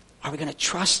 Are we going to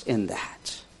trust in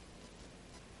that?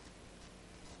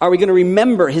 Are we going to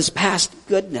remember His past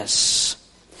goodness?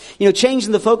 You know,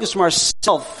 changing the focus from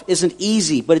ourself isn't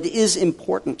easy, but it is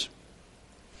important.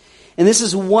 And this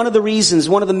is one of the reasons,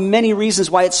 one of the many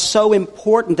reasons why it's so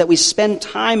important that we spend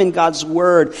time in God's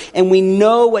Word and we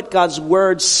know what God's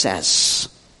Word says.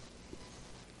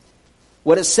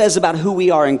 What it says about who we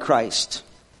are in Christ.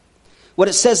 What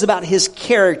it says about His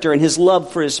character and His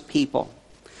love for His people.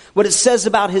 What it says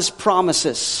about His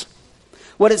promises.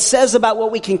 What it says about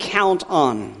what we can count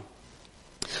on.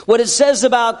 What it says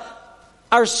about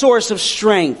our source of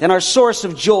strength and our source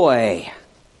of joy,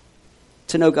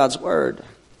 to know God's Word.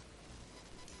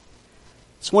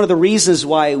 It's one of the reasons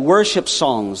why worship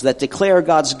songs that declare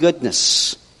God's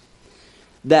goodness,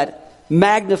 that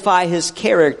magnify His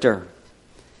character,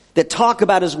 that talk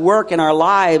about His work in our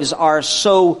lives are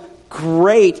so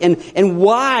great, and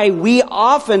why we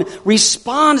often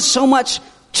respond so much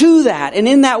to that. And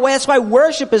in that way, that's why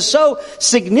worship is so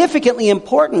significantly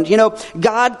important. You know,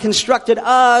 God constructed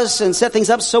us and set things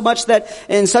up so much that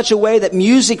in such a way that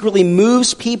music really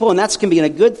moves people, and that can be in a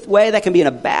good way, that can be in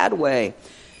a bad way.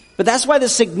 But that's why the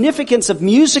significance of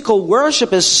musical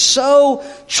worship is so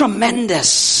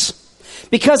tremendous.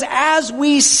 Because as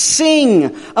we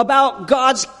sing about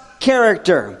God's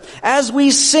character, as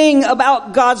we sing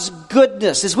about God's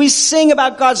goodness, as we sing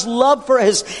about God's love for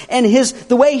us and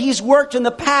the way He's worked in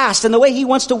the past and the way He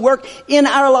wants to work in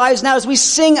our lives now, as we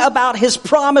sing about His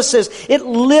promises, it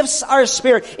lifts our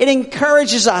spirit, it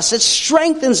encourages us, it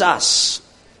strengthens us.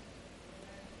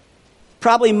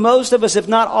 Probably most of us, if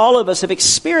not all of us, have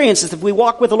experienced this. If we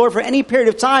walk with the Lord for any period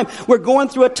of time, we're going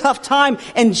through a tough time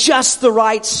and just the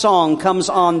right song comes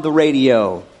on the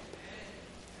radio.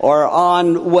 Or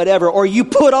on whatever, or you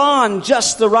put on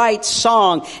just the right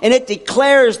song, and it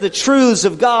declares the truths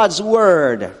of God's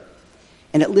Word,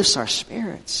 and it lifts our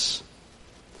spirits.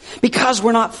 Because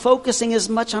we're not focusing as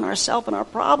much on ourselves and our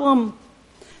problem.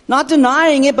 Not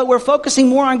denying it, but we're focusing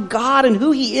more on God and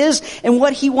who He is and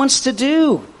what He wants to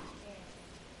do.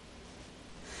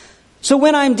 So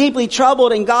when I'm deeply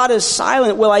troubled and God is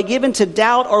silent, will I give in to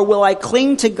doubt, or will I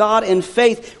cling to God in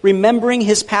faith, remembering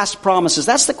His past promises?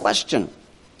 That's the question.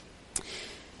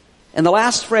 And the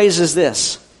last phrase is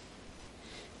this: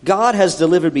 God has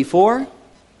delivered before,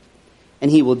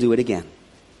 and he will do it again.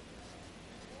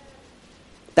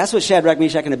 That's what Shadrach,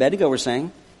 Meshach, and Abednego were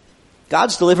saying.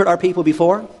 God's delivered our people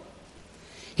before.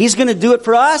 He's going to do it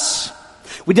for us.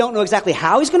 We don't know exactly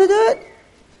how he's going to do it,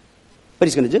 but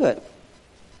he's going to do it.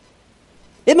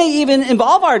 It may even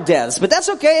involve our deaths, but that's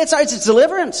okay. It's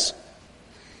deliverance.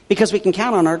 Because we can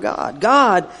count on our God.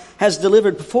 God has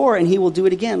delivered before, and he will do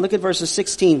it again. Look at verses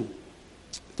 16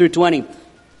 through 20.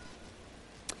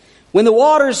 When the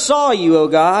waters saw you, O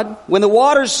God, when the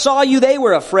waters saw you, they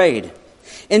were afraid.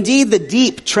 Indeed, the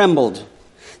deep trembled.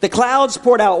 The clouds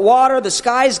poured out water. The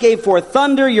skies gave forth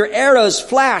thunder. Your arrows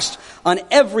flashed on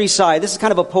every side. This is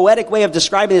kind of a poetic way of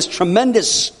describing this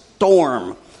tremendous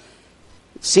storm.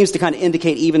 It seems to kind of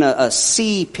indicate even a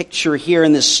sea picture here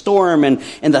in this storm and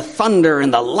the thunder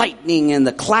and the lightning and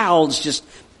the clouds just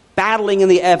battling in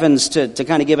the heavens to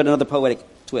kind of give it another poetic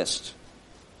twist.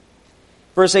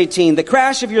 Verse 18, the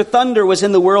crash of your thunder was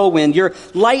in the whirlwind. Your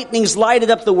lightnings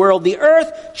lighted up the world. The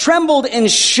earth trembled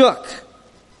and shook.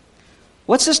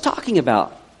 What's this talking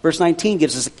about? Verse 19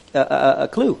 gives us a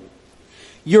clue.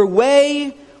 Your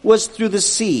way was through the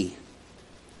sea,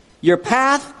 your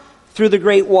path through the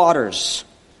great waters.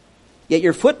 Yet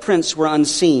your footprints were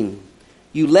unseen.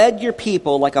 You led your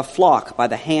people like a flock by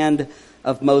the hand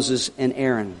of Moses and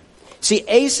Aaron. See,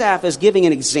 Asaph is giving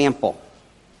an example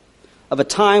of a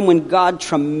time when God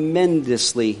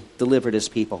tremendously delivered his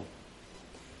people.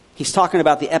 He's talking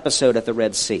about the episode at the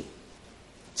Red Sea.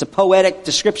 It's a poetic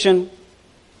description.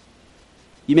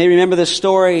 You may remember this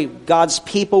story. God's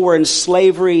people were in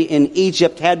slavery in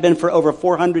Egypt, had been for over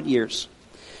 400 years.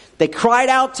 They cried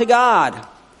out to God.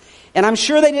 And I'm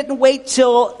sure they didn't wait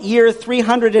till year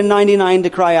 399 to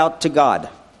cry out to God.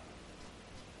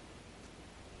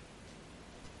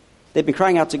 They've been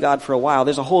crying out to God for a while.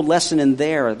 There's a whole lesson in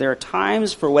there. There are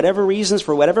times, for whatever reasons,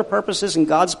 for whatever purposes in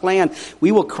God's plan,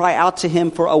 we will cry out to him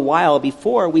for a while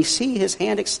before we see his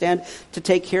hand extend to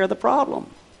take care of the problem.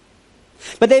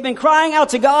 But they've been crying out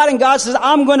to God, and God says,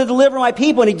 I'm going to deliver my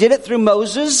people. And he did it through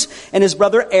Moses and his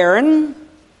brother Aaron.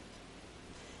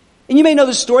 And you may know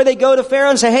the story. They go to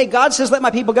Pharaoh and say, hey, God says, let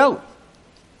my people go.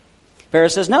 Pharaoh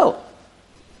says, no.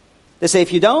 They say,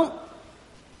 if you don't,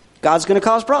 God's going to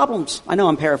cause problems. I know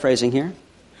I'm paraphrasing here.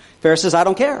 Pharaoh says, I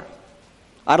don't care.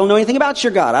 I don't know anything about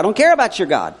your God. I don't care about your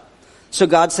God. So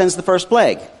God sends the first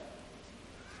plague.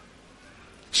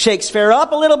 Shakes Pharaoh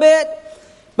up a little bit,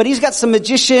 but he's got some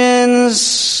magicians,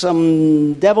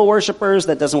 some devil worshipers.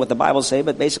 That doesn't what the Bible say,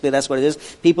 but basically that's what it is.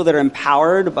 People that are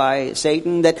empowered by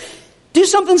Satan that do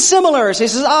something similar. So he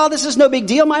says, this is no big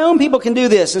deal. My own people can do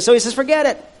this. And so he says, forget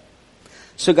it.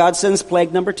 So God sends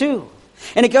plague number 2.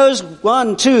 And it goes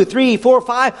 1, 2, 3, 4,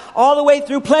 5, all the way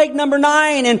through plague number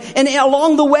 9. And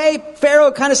along the way,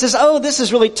 Pharaoh kind of says, this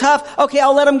is really tough. Okay,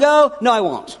 I'll let him go. No, I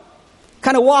won't.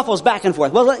 Kind of waffles back and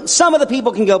forth. Well, some of the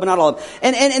people can go, but not all of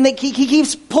them. And he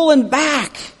keeps pulling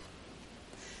back.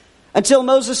 Until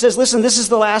Moses says, listen, this is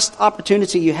the last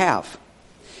opportunity you have.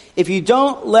 If you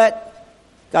don't let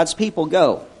God's people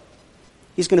go,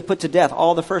 he's going to put to death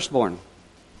all the firstborn.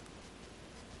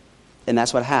 And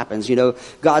that's what happens. You know,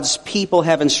 God's people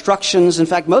have instructions. In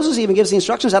fact, Moses even gives the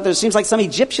instructions out there. It seems like some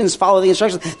Egyptians follow the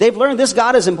instructions. They've learned this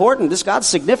God is important. This God's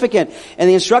significant. And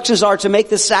the instructions are to make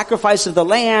this sacrifice of the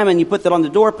lamb, and you put that on the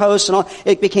doorpost and all.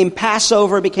 It became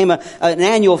Passover. It became an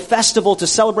annual festival to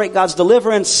celebrate God's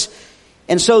deliverance.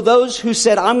 And so those who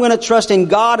said, I'm going to trust in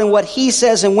God and what he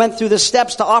says, and went through the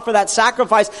steps to offer that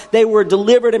sacrifice, they were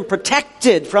delivered and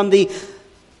protected from the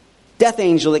death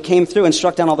angel that came through and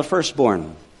struck down all the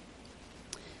firstborn.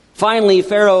 Finally,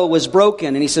 Pharaoh was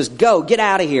broken, and he says, go, get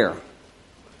out of here.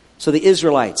 So the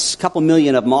Israelites, a couple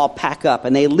million of them, all pack up,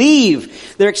 and they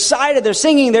leave. They're excited, they're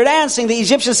singing, they're dancing. The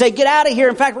Egyptians say, get out of here.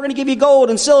 In fact, we're going to give you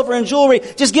gold and silver and jewelry.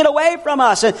 Just get away from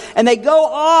us. And they go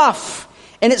off.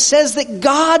 And it says that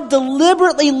God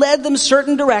deliberately led them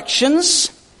certain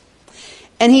directions.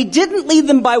 And he didn't lead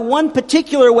them by one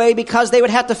particular way because they would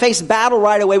have to face battle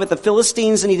right away with the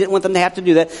Philistines, and he didn't want them to have to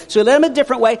do that. So he led them a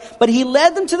different way. But he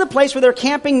led them to the place where they're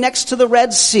camping next to the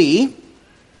Red Sea.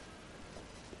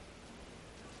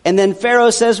 And then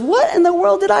Pharaoh says, what in the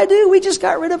world did I do? We just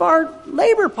got rid of our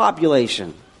labor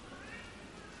population.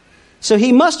 So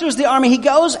he musters the army. He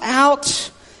goes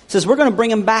out, says, we're going to bring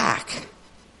them back.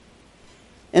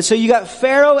 And so you got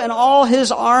Pharaoh and all his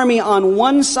army on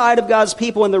one side of God's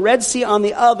people and the Red Sea on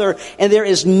the other, and there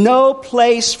is no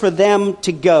place for them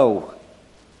to go.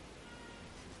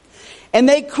 And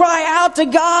they cry out to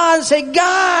God and say,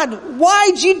 God,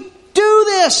 why'd you do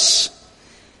this?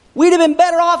 We'd have been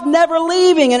better off never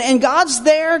leaving. And God's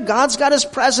there. God's got his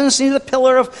presence. He's the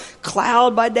pillar of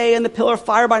cloud by day and the pillar of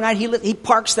fire by night. He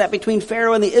parks that between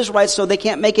Pharaoh and the Israelites so they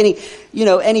can't make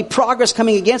any progress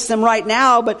coming against them right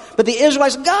now. But the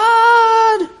Israelites,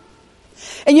 God.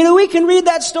 And we can read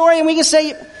that story and we can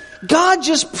say, God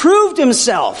just proved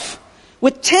himself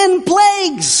with 10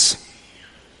 plagues.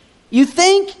 You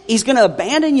think he's going to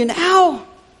abandon you now?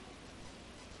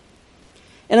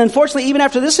 And unfortunately, even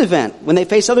after this event, when they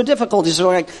face other difficulties, they're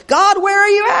like, God, where are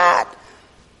you at?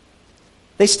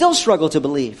 They still struggle to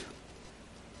believe.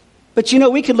 But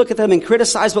we could look at them and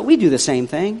criticize, but we do the same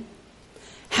thing.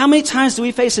 How many times do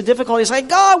we face a difficulty? It's like,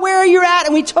 God, where are you at?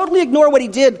 And we totally ignore what he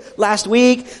did last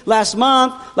week, last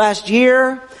month, last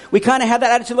year. We kind of have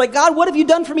that attitude like, God, what have you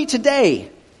done for me today?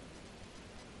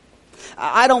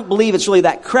 I don't believe it's really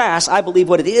that crass. I believe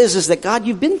what it is that, God,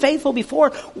 you've been faithful before.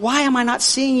 Why am I not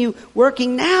seeing you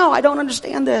working now? I don't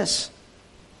understand this.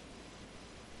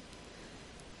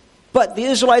 But the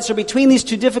Israelites are between these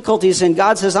two difficulties, and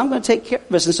God says, I'm going to take care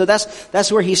of us. And so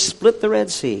that's where he split the Red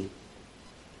Sea.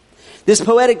 This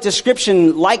poetic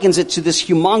description likens it to this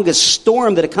humongous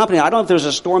storm that accompanied it. I don't know if there was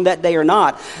a storm that day or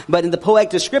not, but in the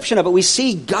poetic description of it, we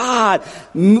see God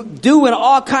doing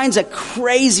all kinds of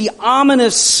crazy,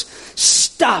 ominous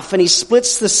stuff, and he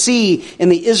splits the sea,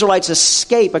 and the Israelites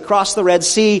escape across the Red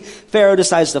Sea. Pharaoh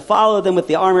decides to follow them with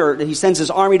the army, or he sends his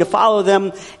army to follow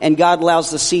them, and God allows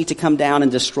the sea to come down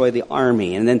and destroy the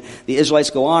army. And then the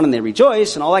Israelites go on and they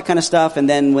rejoice and all that kind of stuff, and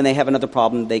then when they have another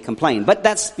problem, they complain. But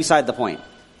that's beside the point.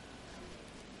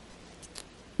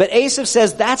 But Asaph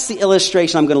says that's the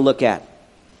illustration I'm going to look at.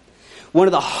 One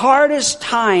of the hardest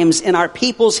times in our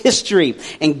people's history,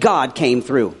 and God came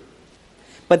through.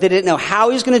 But they didn't know how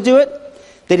he was going to do it.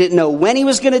 They didn't know when he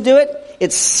was going to do it.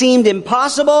 It seemed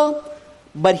impossible,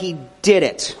 but he did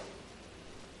it.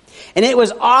 And it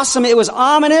was awesome. It was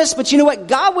ominous. But you know what?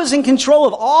 God was in control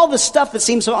of all the stuff that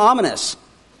seemed so ominous.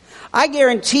 I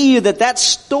guarantee you that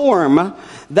storm,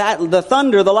 the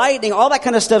thunder, the lightning, all that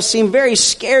kind of stuff seemed very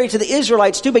scary to the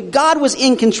Israelites too, but God was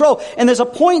in control. And there's a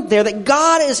point there that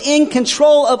God is in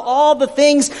control of all the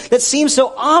things that seem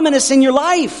so ominous in your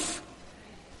life.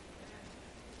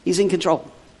 He's in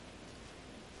control.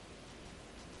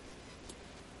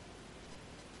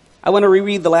 I want to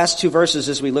reread the last two verses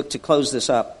as we look to close this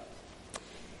up.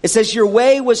 It says, your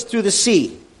way was through the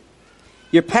sea,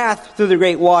 your path through the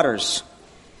great waters.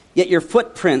 Yet your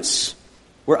footprints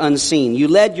were unseen. You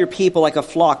led your people like a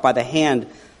flock by the hand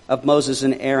of Moses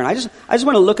and Aaron. I just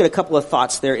want to look at a couple of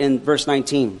thoughts there in verse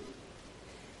 19.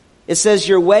 It says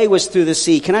your way was through the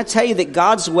sea. Can I tell you that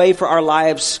God's way for our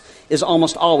lives is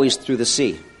almost always through the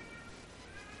sea?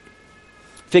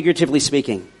 Figuratively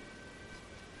speaking.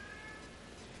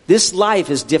 This life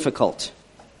is difficult.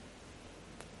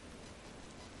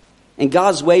 And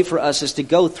God's way for us is to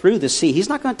go through the sea. He's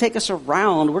not going to take us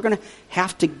around. We're going to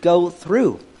have to go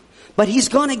through. But he's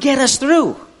going to get us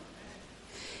through.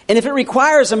 And if it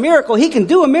requires a miracle, he can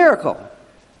do a miracle.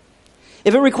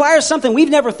 If it requires something we've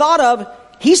never thought of,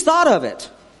 he's thought of it.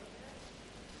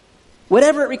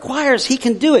 Whatever it requires, he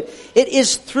can do it. It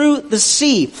is through the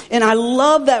sea. And I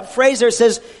love that phrase there. It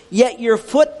says, yet your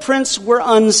footprints were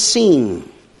unseen.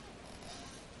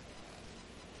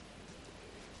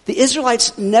 The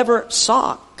Israelites never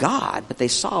saw God, but they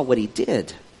saw what he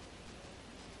did.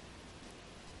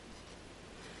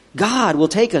 God will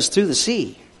take us through the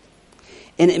sea.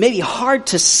 And it may be hard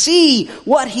to see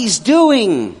what he's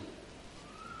doing,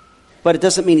 but it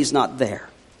doesn't mean he's not there.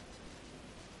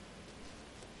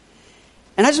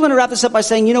 And I just want to wrap this up by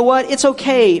saying, you know what? It's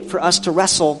okay for us to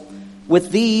wrestle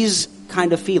with these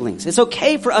kind of feelings. It's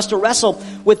okay for us to wrestle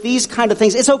with these kind of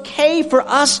things. It's okay for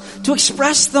us to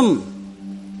express them.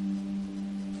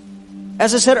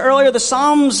 As I said earlier, the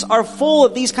Psalms are full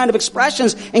of these kind of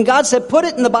expressions, and God said, put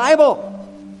it in the Bible.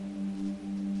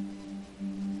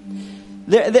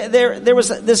 There was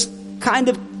this kind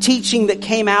of teaching that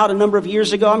came out a number of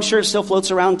years ago. I'm sure it still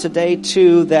floats around today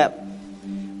too, that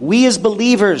we as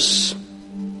believers,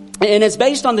 and it's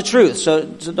based on the truth, so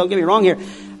don't get me wrong here,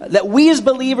 that we as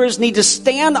believers need to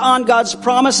stand on God's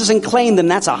promises and claim them.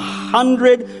 That's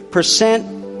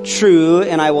 100% true,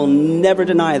 and I will never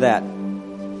deny that.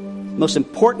 Most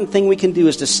important thing we can do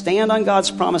is to stand on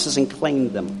God's promises and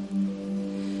claim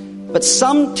them. But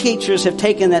some teachers have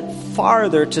taken that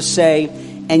farther to say,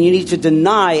 and you need to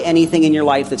deny anything in your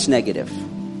life that's negative.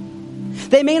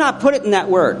 They may not put it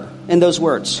in those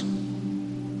words.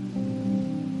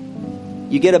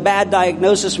 You get a bad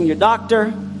diagnosis from your doctor.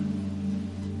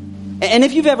 And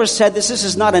if you've ever said this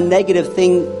is not a negative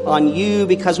thing on you,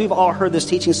 because we've all heard this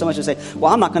teaching so much and say,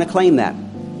 well, I'm not going to claim that.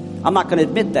 I'm not going to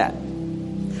admit that.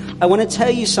 I want to tell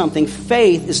you something.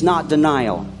 Faith is not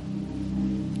denial.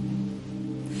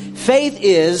 Faith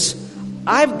is,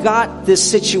 I've got this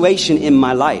situation in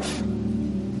my life,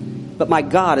 but my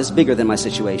God is bigger than my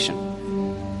situation.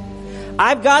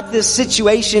 I've got this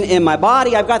situation in my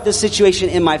body. I've got this situation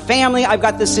in my family. I've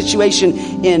got this situation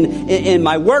in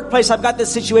my workplace. I've got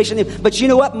this situation. But you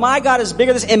know what? My God is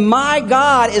bigger than this. And my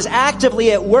God is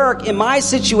actively at work in my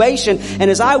situation.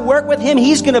 And as I work with Him,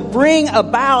 He's going to bring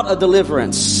about a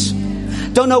deliverance.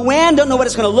 Don't know when, don't know what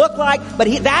it's going to look like, but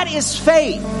that is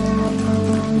faith.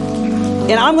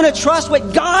 And I'm going to trust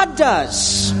what God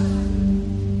does.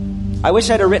 I wish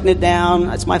I'd have written it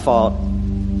down. It's my fault.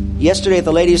 Yesterday at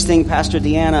the ladies' thing, Pastor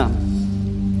Deanna,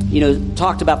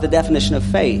 talked about the definition of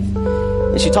faith.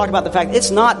 And she talked about the fact it's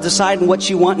not deciding what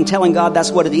you want and telling God that's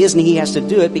what it is and He has to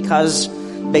do it because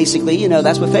basically,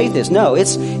 that's what faith is. No,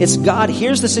 it's God,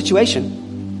 here's the situation.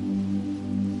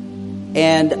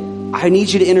 And I need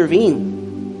you to intervene.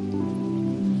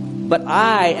 But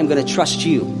I am going to trust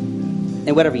you.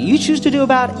 And whatever you choose to do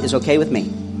about it is okay with me.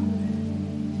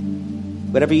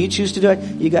 Whatever you choose to do,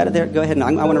 you got it there. Go ahead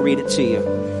and I want to read it to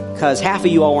you. Because half of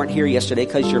you all weren't here yesterday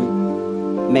because you're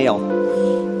male.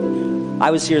 I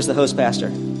was here as the host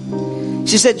pastor.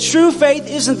 She said, true faith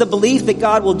isn't the belief that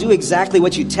God will do exactly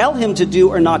what you tell Him to do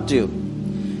or not do.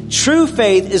 True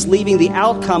faith is leaving the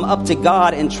outcome up to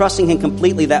God and trusting Him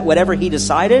completely that whatever He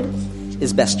decided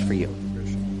is best for you.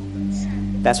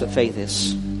 That's what faith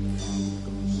is.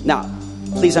 Now,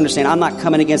 please understand, I'm not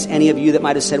coming against any of you that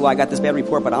might have said, well, I got this bad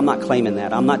report, but I'm not claiming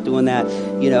that. I'm not doing that.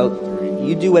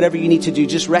 You do whatever you need to do.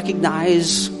 Just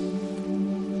recognize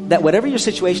that whatever your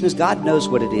situation is, God knows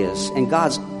what it is. And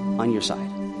God's on your side.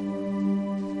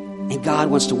 And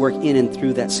God wants to work in and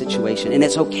through that situation. And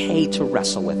it's okay to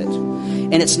wrestle with it.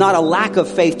 And it's not a lack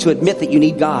of faith to admit that you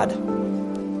need God.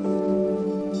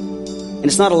 And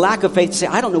it's not a lack of faith to say,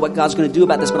 I don't know what God's going to do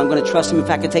about this, but I'm going to trust Him. In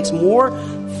fact, it takes more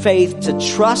faith to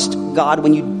trust God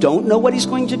when you don't know what He's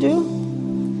going to do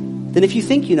than if you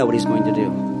think you know what He's going to do.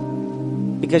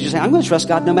 Because you're saying, I'm going to trust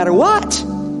God no matter what.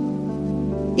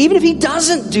 Even if He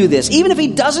doesn't do this, even if He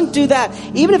doesn't do that,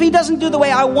 even if He doesn't do the way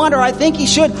I want or I think He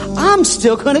should, I'm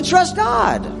still going to trust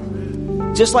God.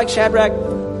 Just like Shadrach,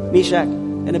 Meshach,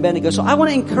 and Abednego. So I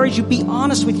want to encourage you, be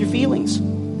honest with your feelings.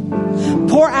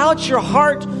 Pour out your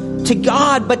heart to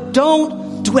God, but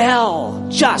don't dwell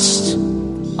just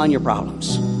on your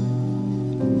problems.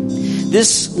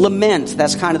 This lament,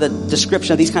 that's kind of the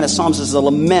description of these kind of psalms, is a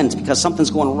lament because something's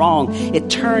going wrong. It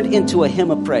turned into a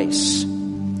hymn of praise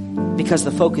because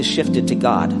the focus shifted to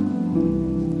God.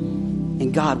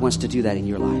 And God wants to do that in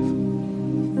your life.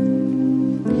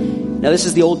 Now, this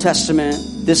is the Old Testament.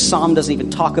 This psalm doesn't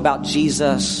even talk about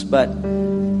Jesus, but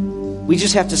we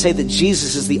just have to say that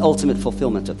Jesus is the ultimate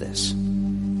fulfillment of this.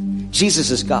 Jesus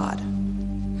is God.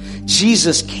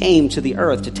 Jesus came to the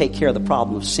earth to take care of the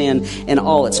problem of sin and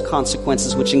all its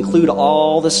consequences, which include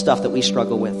all the stuff that we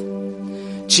struggle with.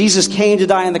 Jesus came to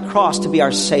die on the cross to be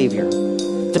our Savior,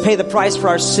 to pay the price for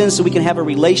our sins so we can have a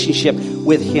relationship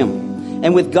with Him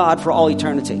and with God for all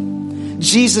eternity.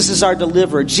 Jesus is our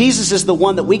deliverer. Jesus is the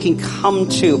one that we can come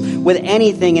to with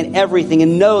anything and everything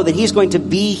and know that He's going to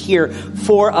be here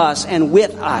for us and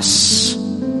with us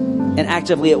and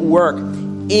actively at work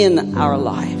in our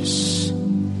lives.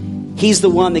 He's the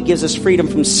one that gives us freedom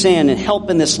from sin and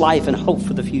help in this life and hope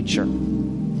for the future.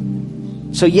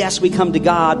 So yes, we come to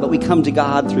God, but we come to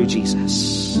God through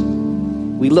Jesus.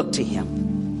 We look to Him.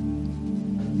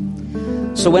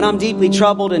 So when I'm deeply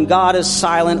troubled and God is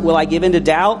silent, will I give in to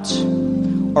doubt?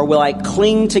 Or will I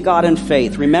cling to God in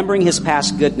faith, remembering His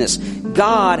past goodness?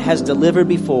 God has delivered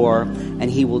before,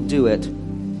 and He will do it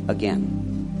again.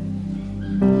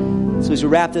 So as we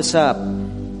wrap this up,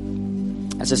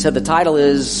 as I said, the title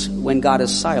is When God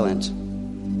is Silent.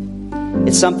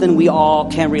 It's something we all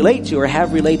can relate to or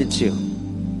have related to.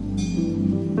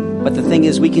 But the thing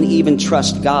is, we can even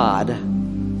trust God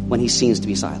when He seems to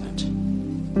be silent.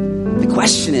 The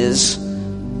question is,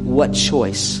 what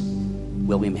choice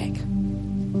will we make?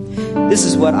 This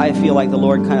is what I feel like the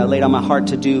Lord kind of laid on my heart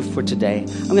to do for today.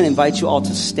 I'm going to invite you all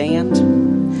to stand.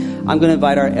 I'm going to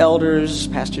invite our elders,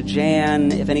 Pastor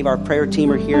Jan, if any of our prayer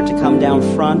team are here, to come down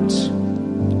front.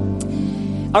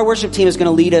 Our worship team is going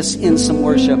to lead us in some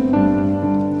worship.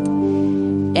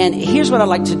 And here's what I'd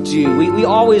like to do. We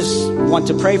always want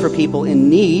to pray for people in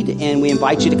need, and we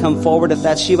invite you to come forward if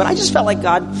that's you. But I just felt like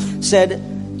God said,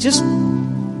 just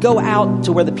go out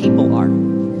to where the people are.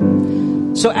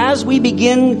 So as we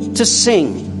begin to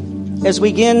sing, as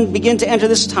we begin to enter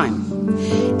this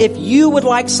time, if you would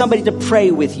like somebody to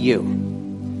pray with you,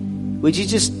 would you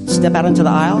just step out into the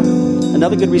aisle?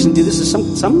 Another good reason to do this is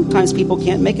sometimes people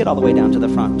can't make it all the way down to the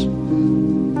front.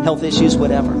 Health issues,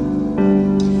 whatever.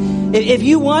 If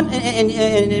you want,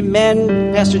 and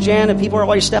men, Pastor Jan, and people are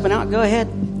always stepping out, go ahead.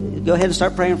 Go ahead and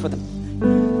start praying for them.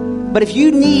 But if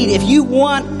you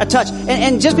want a touch,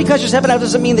 and just because you're stepping out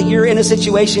doesn't mean that you're in a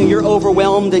situation, you're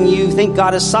overwhelmed and you think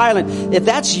God is silent. If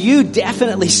that's you,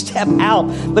 definitely step out.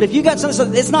 But if you got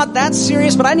something, it's not that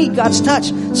serious, but I need God's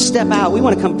touch, step out. We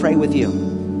want to come pray with you.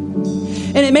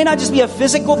 And it may not just be a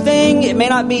physical thing. It may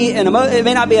not be it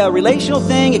may not be a relational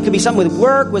thing. It could be something with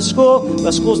work, with school.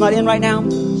 Well, school's not in right now.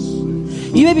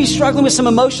 You may be struggling with some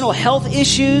emotional health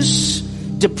issues,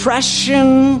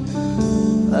 depression,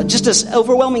 just an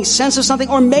overwhelming sense of something,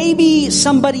 or maybe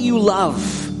somebody you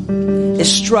love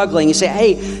is struggling. You say,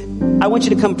 hey, I want you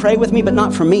to come pray with me, but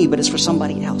not for me, but it's for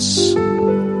somebody else.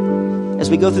 As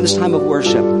we go through this time of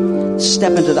worship,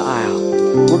 step into the aisle.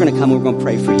 We're going to come, we're going to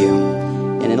pray for you.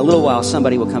 And in a little while,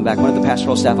 somebody will come back. One of the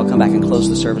pastoral staff will come back and close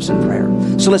the service in prayer.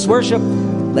 So let's worship.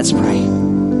 Let's pray.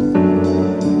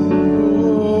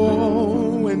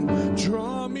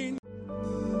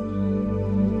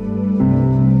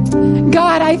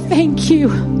 God, I thank you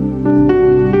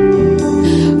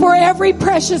for every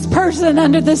precious person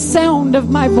under the sound of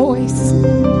my voice.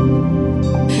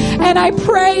 And I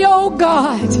pray, oh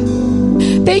God,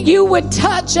 that you would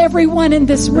touch everyone in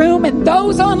this room and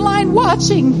those online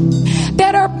watching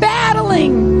that are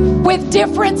battling with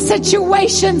different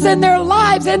situations in their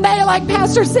lives. And they, like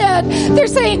Pastor said, they're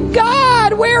saying,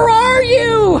 God, where are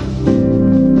you?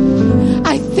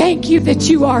 I thank you that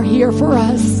you are here for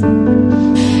us.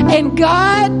 And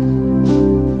God,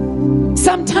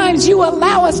 sometimes you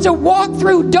allow us to walk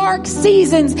through dark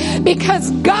seasons because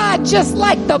God, just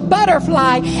like the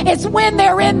butterfly, it's when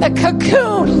they're in the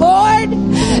cocoon, Lord,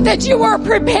 that you are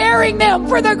preparing them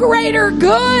for the greater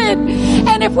good.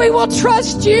 And if we will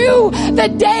trust you, the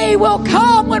day will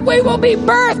come when we will be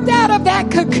birthed out of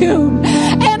that cocoon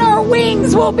and our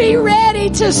wings will be ready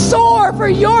to soar for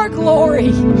your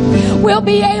glory. We'll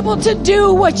be able to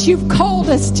do what you've called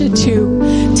us to do,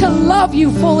 to love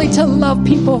you fully, to love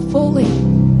people fully.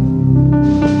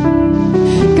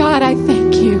 God, I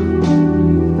thank you.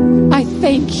 I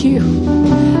thank you.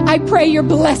 I pray your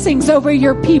blessings over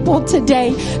your people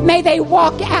today. May they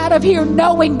walk out of here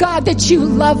knowing, God, that you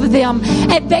love them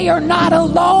and they are not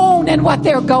alone in what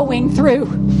they're going through.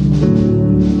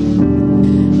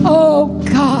 Oh,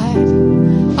 God,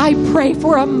 I pray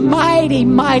for a mighty,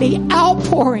 mighty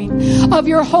outpouring of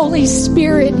your Holy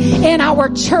Spirit in our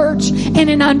church in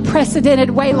an unprecedented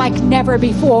way like never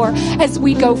before as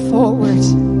we go forward.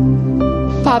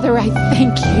 Father, I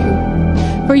thank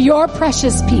you for your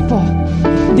precious people,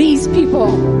 these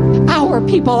people, our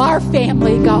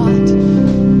family, God.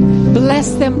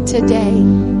 Bless them today.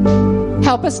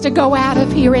 Help us to go out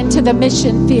of here into the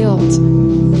mission field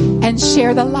and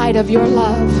share the light of your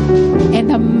love. In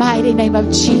the mighty name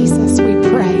of Jesus, we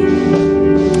pray.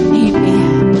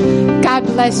 Amen. God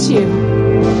bless you.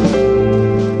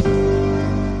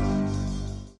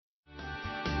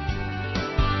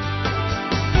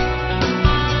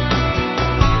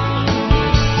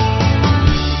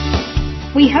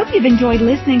 We hope you've enjoyed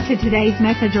listening to today's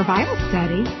message or Bible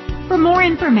study. For more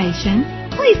information,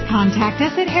 please contact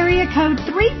us at area code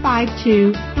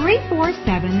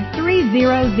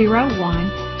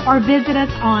 352-347-3001 or visit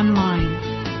us online.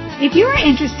 If you are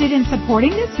interested in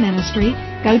supporting this ministry,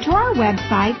 go to our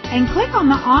website and click on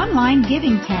the online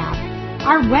giving tab.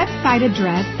 Our website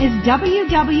address is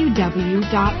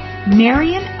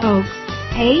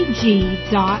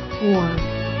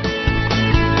www.marionoaksag.org.